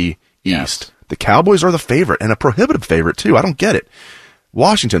NFC East. Yes. The Cowboys are the favorite, and a prohibitive favorite too. I don't get it.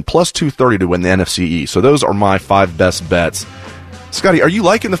 Washington plus 230 to win the NFC East. So those are my 5 best bets. Scotty, are you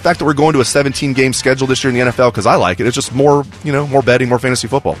liking the fact that we're going to a 17-game schedule this year in the NFL? Because I like it. It's just more, more betting, more fantasy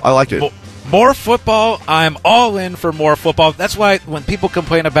football. I like it. More football. I'm all in for more football. That's why when people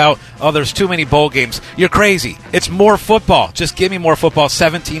complain about, there's too many bowl games, you're crazy. It's more football. Just give me more football.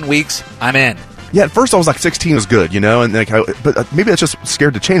 17 weeks, I'm in. Yeah, at first I was like 16 was good, and but maybe that's just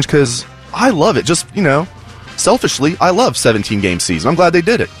scared to change because I love it. Just, selfishly, I love 17-game season. I'm glad they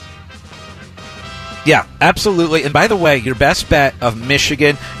did it. Yeah, absolutely. And by the way, your best bet of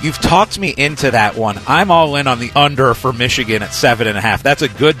Michigan, you've talked me into that one. I'm all in on the under for Michigan at 7.5. That's a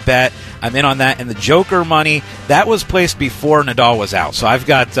good bet. I'm in on that. And the Joker money, that was placed before Nadal was out. So I've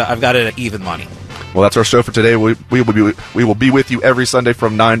got it at even money. Well, that's our show for today. We will be with you every Sunday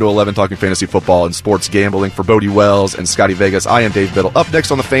from 9 to 11 talking fantasy football and sports gambling. For Bodie Wells and Scotty Vegas, I am Dave Biddle. Up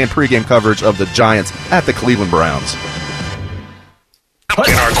next on The Fan, pregame coverage of the Giants at the Cleveland Browns.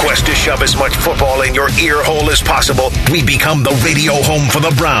 In our quest to shove as much football in your ear hole as possible, we become the radio home for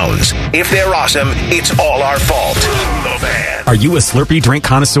the Browns. If they're awesome, it's all our fault. The Fan. Are you a Slurpee drink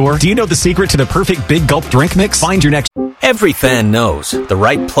connoisseur? Do you know the secret to the perfect big gulp drink mix? Find your next... Every fan knows the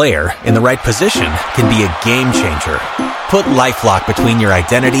right player in the right position can be a game changer. Put LifeLock between your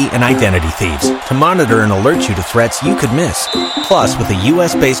identity and identity thieves to monitor and alert you to threats you could miss. Plus, with a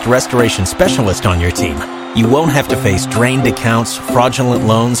U.S.-based restoration specialist on your team, you won't have to face drained accounts, fraudulent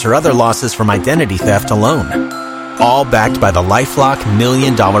loans, or other losses from identity theft alone. All backed by the LifeLock $1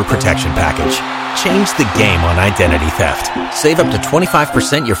 Million Protection Package. Change the game on identity theft. Save up to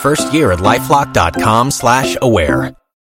 25% your first year at LifeLock.com/aware.